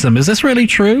he needs them. Is this really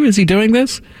true? Is he doing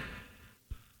this?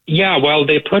 Yeah, well,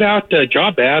 they put out a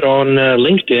job ad on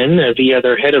LinkedIn via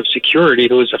their head of security,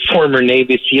 who is a former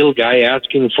Navy SEAL guy,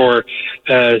 asking for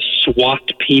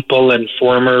SWAT people and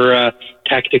former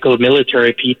tactical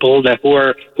military people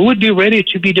who would be ready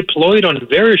to be deployed on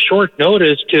very short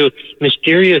notice to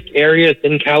mysterious areas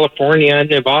in California and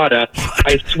Nevada.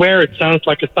 I swear it sounds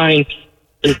like a science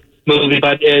movie,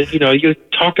 but you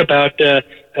talk about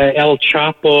El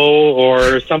Chapo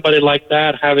or somebody like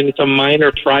that having some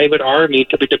minor private army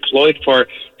to be deployed for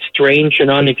strange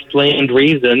and unexplained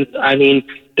reasons. I mean,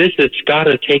 this has got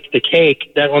to take the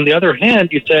cake. That, on the other hand,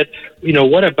 you said,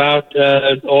 what about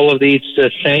all of these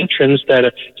sanctions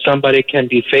that somebody can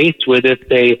be faced with if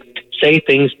they say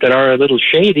things that are a little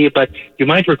shady? But you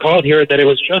might recall here that it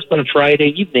was just on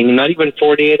Friday evening, not even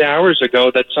 48 hours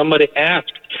ago, that somebody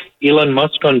asked Elon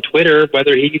Musk on Twitter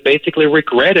whether he basically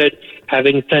regretted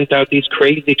having sent out these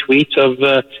crazy tweets of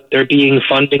there being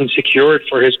funding secured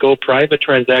for his Go Private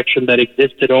transaction that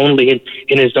existed only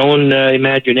in his own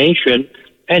imagination.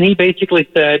 And he basically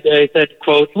said,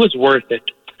 quote, it was worth it.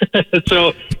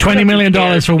 So $20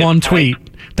 million for one tweet.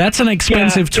 That's an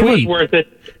expensive tweet. It was worth it.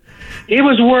 It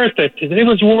was worth it. It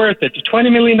was worth it.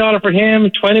 $20 million for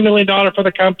him, $20 million for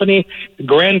the company, the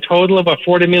grand total of a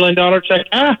 $40 million check.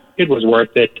 It was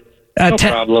worth it. No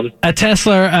problem.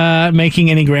 Tesla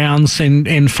making any grounds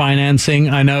in financing?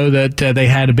 I know that they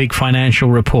had a big financial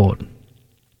report.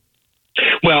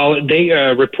 Well, they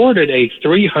reported a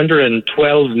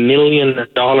 $312 million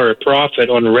profit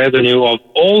on revenue of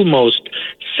almost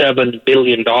 $7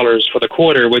 billion for the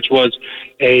quarter, which was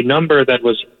a number that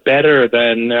was better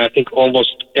than I think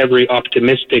almost every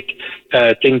optimistic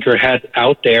thinker had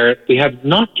out there. We have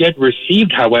not yet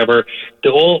received, however,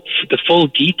 the full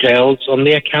details on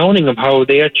the accounting of how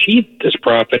they achieved this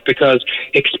profit, because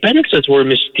expenses were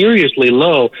mysteriously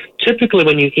low. Typically,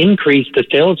 when you increase the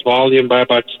sales volume by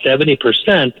about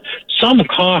 70%, some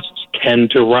costs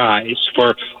tend to rise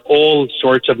for all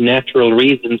sorts of natural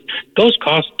reasons. Those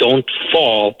costs don't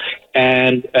fall.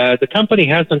 And the company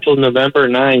has until November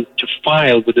 9th to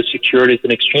file with the Securities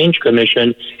and Exchange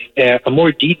Commission a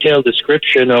more detailed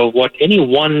description of what any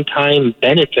one-time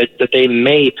benefit that they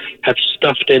may have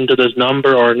stuffed into this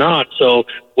number or not. So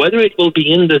whether it will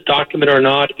be in this document or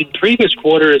not, in previous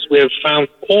quarters we have found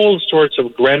all sorts of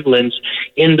gremlins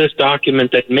in this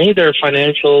document that made their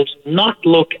financials not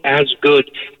look as good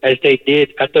as they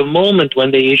did at the moment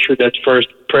when they issued that first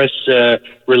press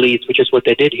release, which is what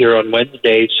they did here on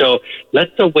Wednesday. So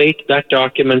let's await that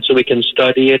document so we can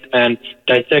study it and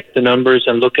dissect the numbers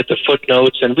and look at the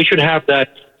footnotes. And we should have that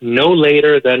no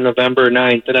later than November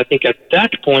 9th. And I think at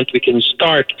that point we can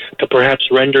start to perhaps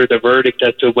render the verdict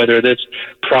as to whether this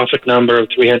profit number of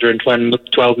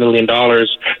 $312 million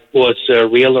was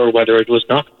real or whether it was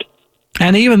not.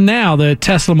 And even now, the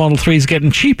Tesla Model 3 is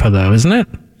getting cheaper, though, isn't it?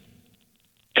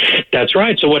 That's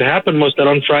right. So what happened was that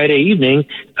on Friday evening,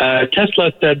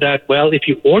 Tesla said that, well, if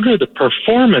you order the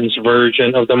performance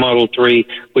version of the Model 3,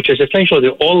 which is essentially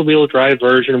the all-wheel drive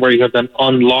version where you have then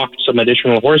unlocked some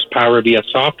additional horsepower via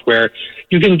software,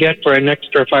 you can get for an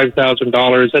extra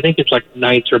 $5,000, I think it's like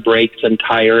nicer brakes and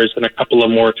tires and a couple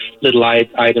of more little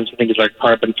items. I think it's like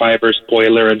carbon fiber,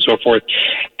 spoiler, and so forth.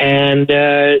 And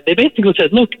they basically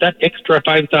said, look, that extra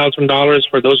 $5,000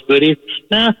 for those goodies,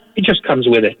 it just comes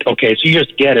with it. Okay, so you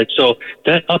just get it. So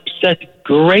that upset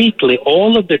greatly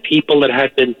all of the people that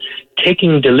had been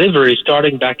taking delivery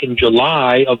starting back in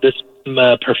July of this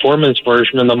performance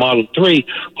version in the Model 3,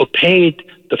 who paid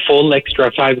the full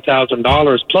extra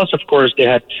 $5,000. Plus, of course, they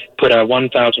had put a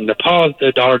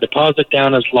 $1,000 deposit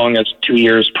down as long as 2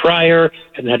 years prior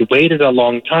and had waited a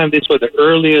long time. These were the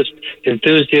earliest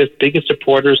enthusiasts, biggest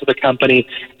supporters of the company,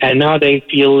 and now they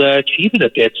feel cheated a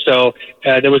bit. So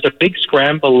there was a big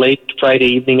scramble late Friday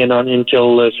evening and on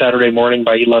until Saturday morning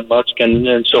by Elon Musk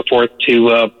and so forth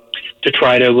to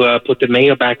try to put the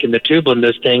mayo back in the tube on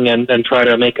this thing and try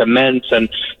to make amends and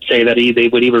say that they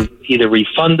would either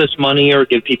refund this money or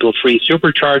give people free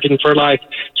supercharging for life.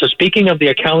 So speaking of the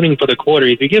accounting for the quarter,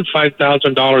 if you give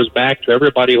 $5,000 back to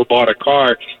everybody who bought a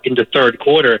car in the third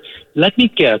quarter, let me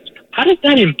guess, how does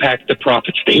that impact the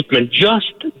profit statement?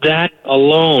 Just that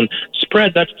alone.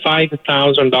 Spread that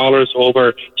 $5,000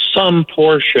 over some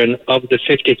portion of the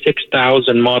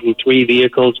 56,000 Model 3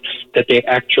 vehicles that they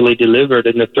actually delivered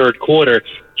in the third quarter.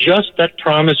 Just that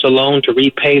promise alone to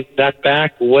repay that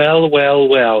back, well.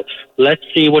 Let's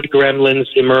see what gremlins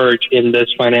emerge in this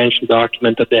financial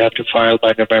document that they have to file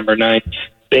by November 9th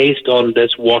based on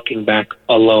this walking back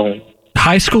alone.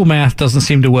 High school math doesn't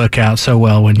seem to work out so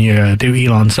well when you do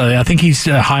Elon. So I think he's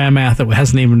higher math that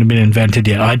hasn't even been invented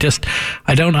yet. I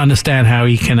don't understand how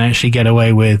he can actually get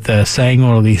away with saying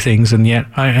all of these things, and yet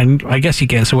I guess he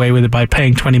gets away with it by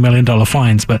paying $20 million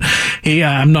fines. But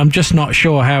I'm just not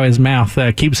sure how his mouth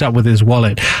keeps up with his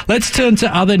wallet. Let's turn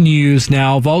to other news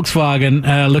now.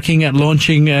 Volkswagen looking at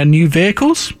launching new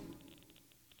vehicles.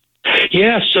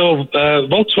 Yeah, so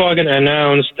Volkswagen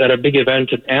announced at a big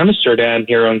event in Amsterdam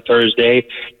here on Thursday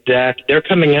that they're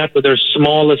coming out with their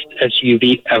smallest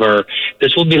SUV ever.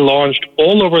 This will be launched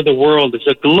all over the world. It's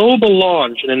a global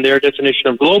launch, and in their definition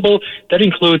of global, that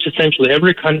includes essentially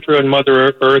every country on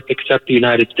Mother Earth except the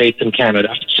United States and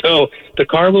Canada. So the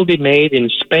car will be made in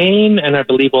Spain and I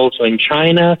believe also in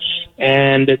China,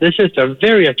 and this is a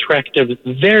very attractive,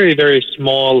 very, very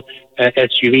small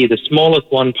SUV, the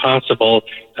smallest one possible,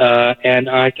 and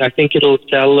I think it'll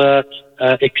sell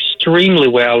extremely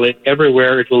well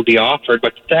everywhere it will be offered.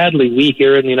 But sadly, we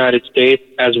here in the United States,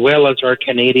 as well as our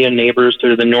Canadian neighbors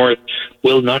to the north,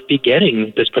 will not be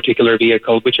getting this particular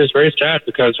vehicle, which is very sad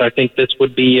because I think this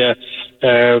would be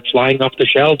flying off the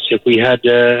shelves if we had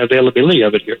availability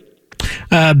of it here.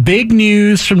 Big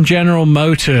news from General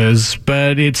Motors,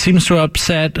 but it seems to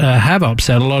have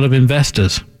upset a lot of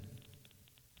investors.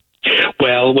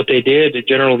 Well, what they did,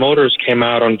 General Motors came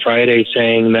out on Friday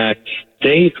saying that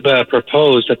they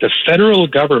proposed that the federal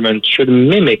government should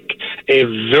mimic a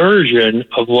version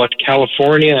of what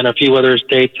California and a few other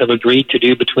states have agreed to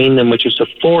do between them, which is to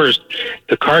force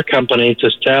the car companies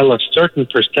to sell a certain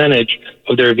percentage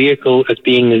of their vehicle as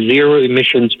being zero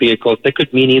emissions vehicles. That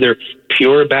could mean either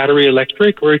pure battery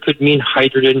electric or it could mean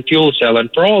hydrogen fuel cell. And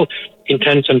for all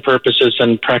intents and purposes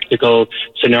and practical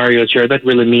scenarios here, that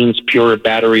really means pure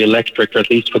battery electric, or at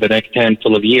least for the next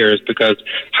handful of years, because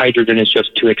hydrogen is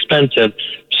just too expensive.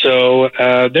 So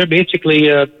they're basically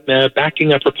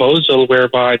backing a proposal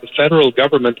whereby the federal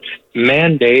government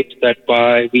mandates that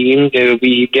by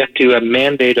we get to a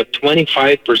mandate of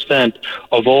 25%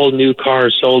 of all new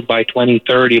cars sold by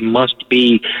 2030 must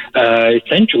be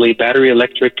essentially battery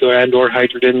electric and or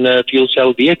hydrogen fuel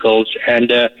cell vehicles. And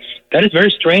that is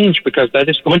very strange, because that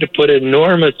is going to put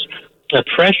enormous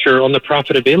pressure on the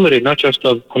profitability, not just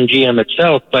on GM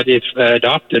itself, but if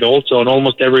adopted also on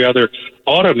almost every other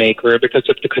automaker, because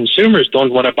if the consumers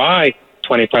don't want to buy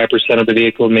 25% of the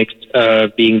vehicle mix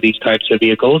being these types of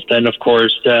vehicles, then of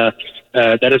course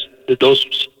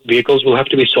those vehicles will have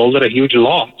to be sold at a huge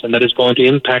loss, and that is going to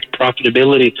impact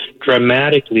profitability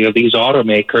dramatically of these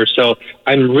automakers. So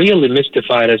I'm really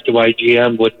mystified as to why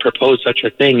GM would propose such a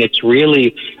thing. It's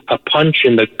really a punch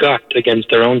in the gut against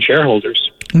their own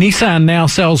shareholders. Nissan now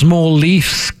sells more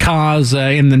Leaf cars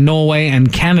in the Norway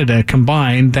and Canada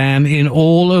combined than in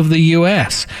all of the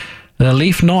US. The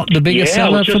Leaf not the biggest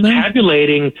seller for them?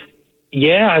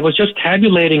 I was just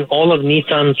tabulating all of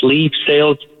Nissan's Leaf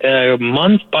sales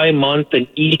month by month in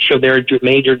each of their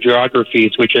major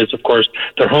geographies, which is, of course,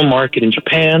 their home market in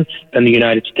Japan, and the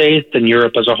United States, and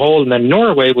Europe as a whole, and then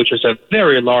Norway, which is a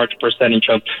very large percentage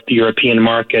of the European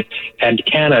market, and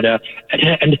Canada.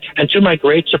 And to my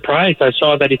great surprise, I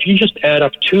saw that if you just add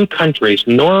up two countries,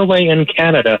 Norway and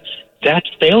Canada, that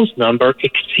sales number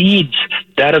exceeds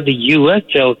that of the U.S.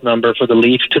 sales number for the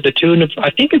Leaf to the tune of, I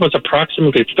think it was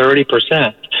approximately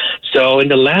 30%. So in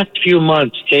the last few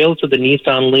months, sales of the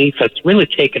Nissan Leaf has really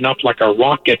taken up like a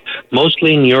rocket,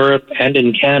 mostly in Europe and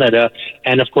in Canada.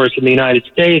 And of course, in the United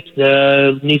States,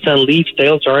 the Nissan Leaf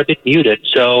sales are a bit muted.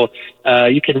 So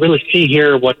you can really see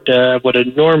here what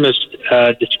enormous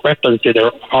discrepancy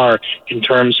there are in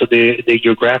terms of the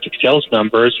geographic sales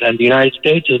numbers. And the United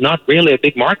States is not really a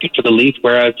big market for the Leaf,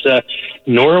 whereas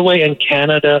Norway and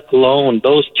Canada alone,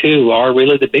 those two are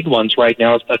really the big ones right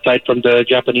now, aside from the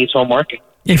Japanese home market.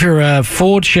 If you're a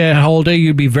Ford shareholder,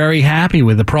 you'd be very happy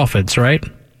with the profits, right?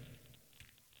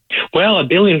 Well, $1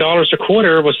 billion a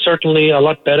quarter was certainly a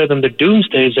lot better than the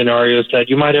doomsday scenarios that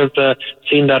you might have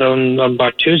seen that on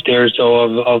about Tuesday or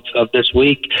so of this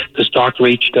week. The stock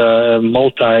reached a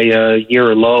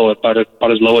multi-year low, about as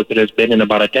low as it has been in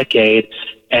about a decade.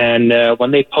 And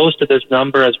when they posted this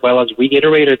number, as well as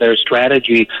reiterated their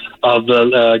strategy of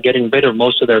getting rid of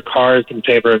most of their cars in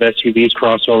favor of SUVs,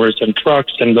 crossovers, and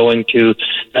trucks, and going to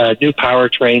new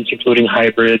powertrains, including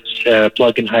hybrids,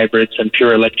 plug-in hybrids, and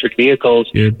pure electric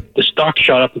vehicles, the stock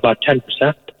shot up about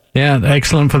 10%. Yeah,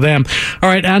 excellent for them. All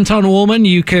right, Anton Wahlman,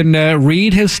 you can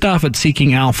read his stuff at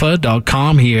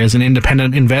seekingalpha.com. He is an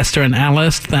independent investor and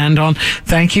analyst. Anton,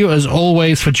 thank you as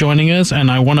always for joining us. And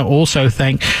I want to also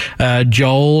thank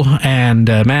Joel and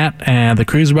Matt and the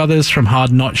Cruz brothers from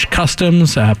Hard Notch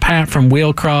Customs, Pat from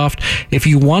Wheelcraft. If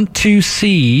you want to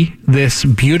see this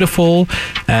beautiful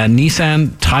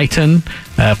Nissan Titan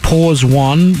Pause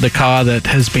One, the car that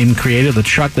has been created, the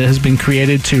truck that has been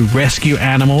created to rescue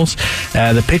animals,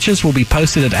 the pictures will be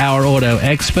posted at Our Auto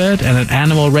Expert and at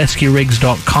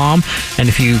animalrescuerigs.com. And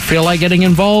if you feel like getting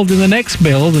involved in the next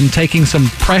build and taking some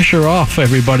pressure off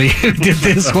everybody who did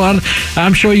this one,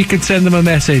 I'm sure you can send them a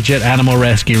message at Animal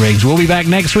Rescue Rigs. We'll be back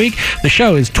next week. The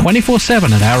show is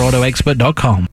 24/7 at OurAutoExpert.com.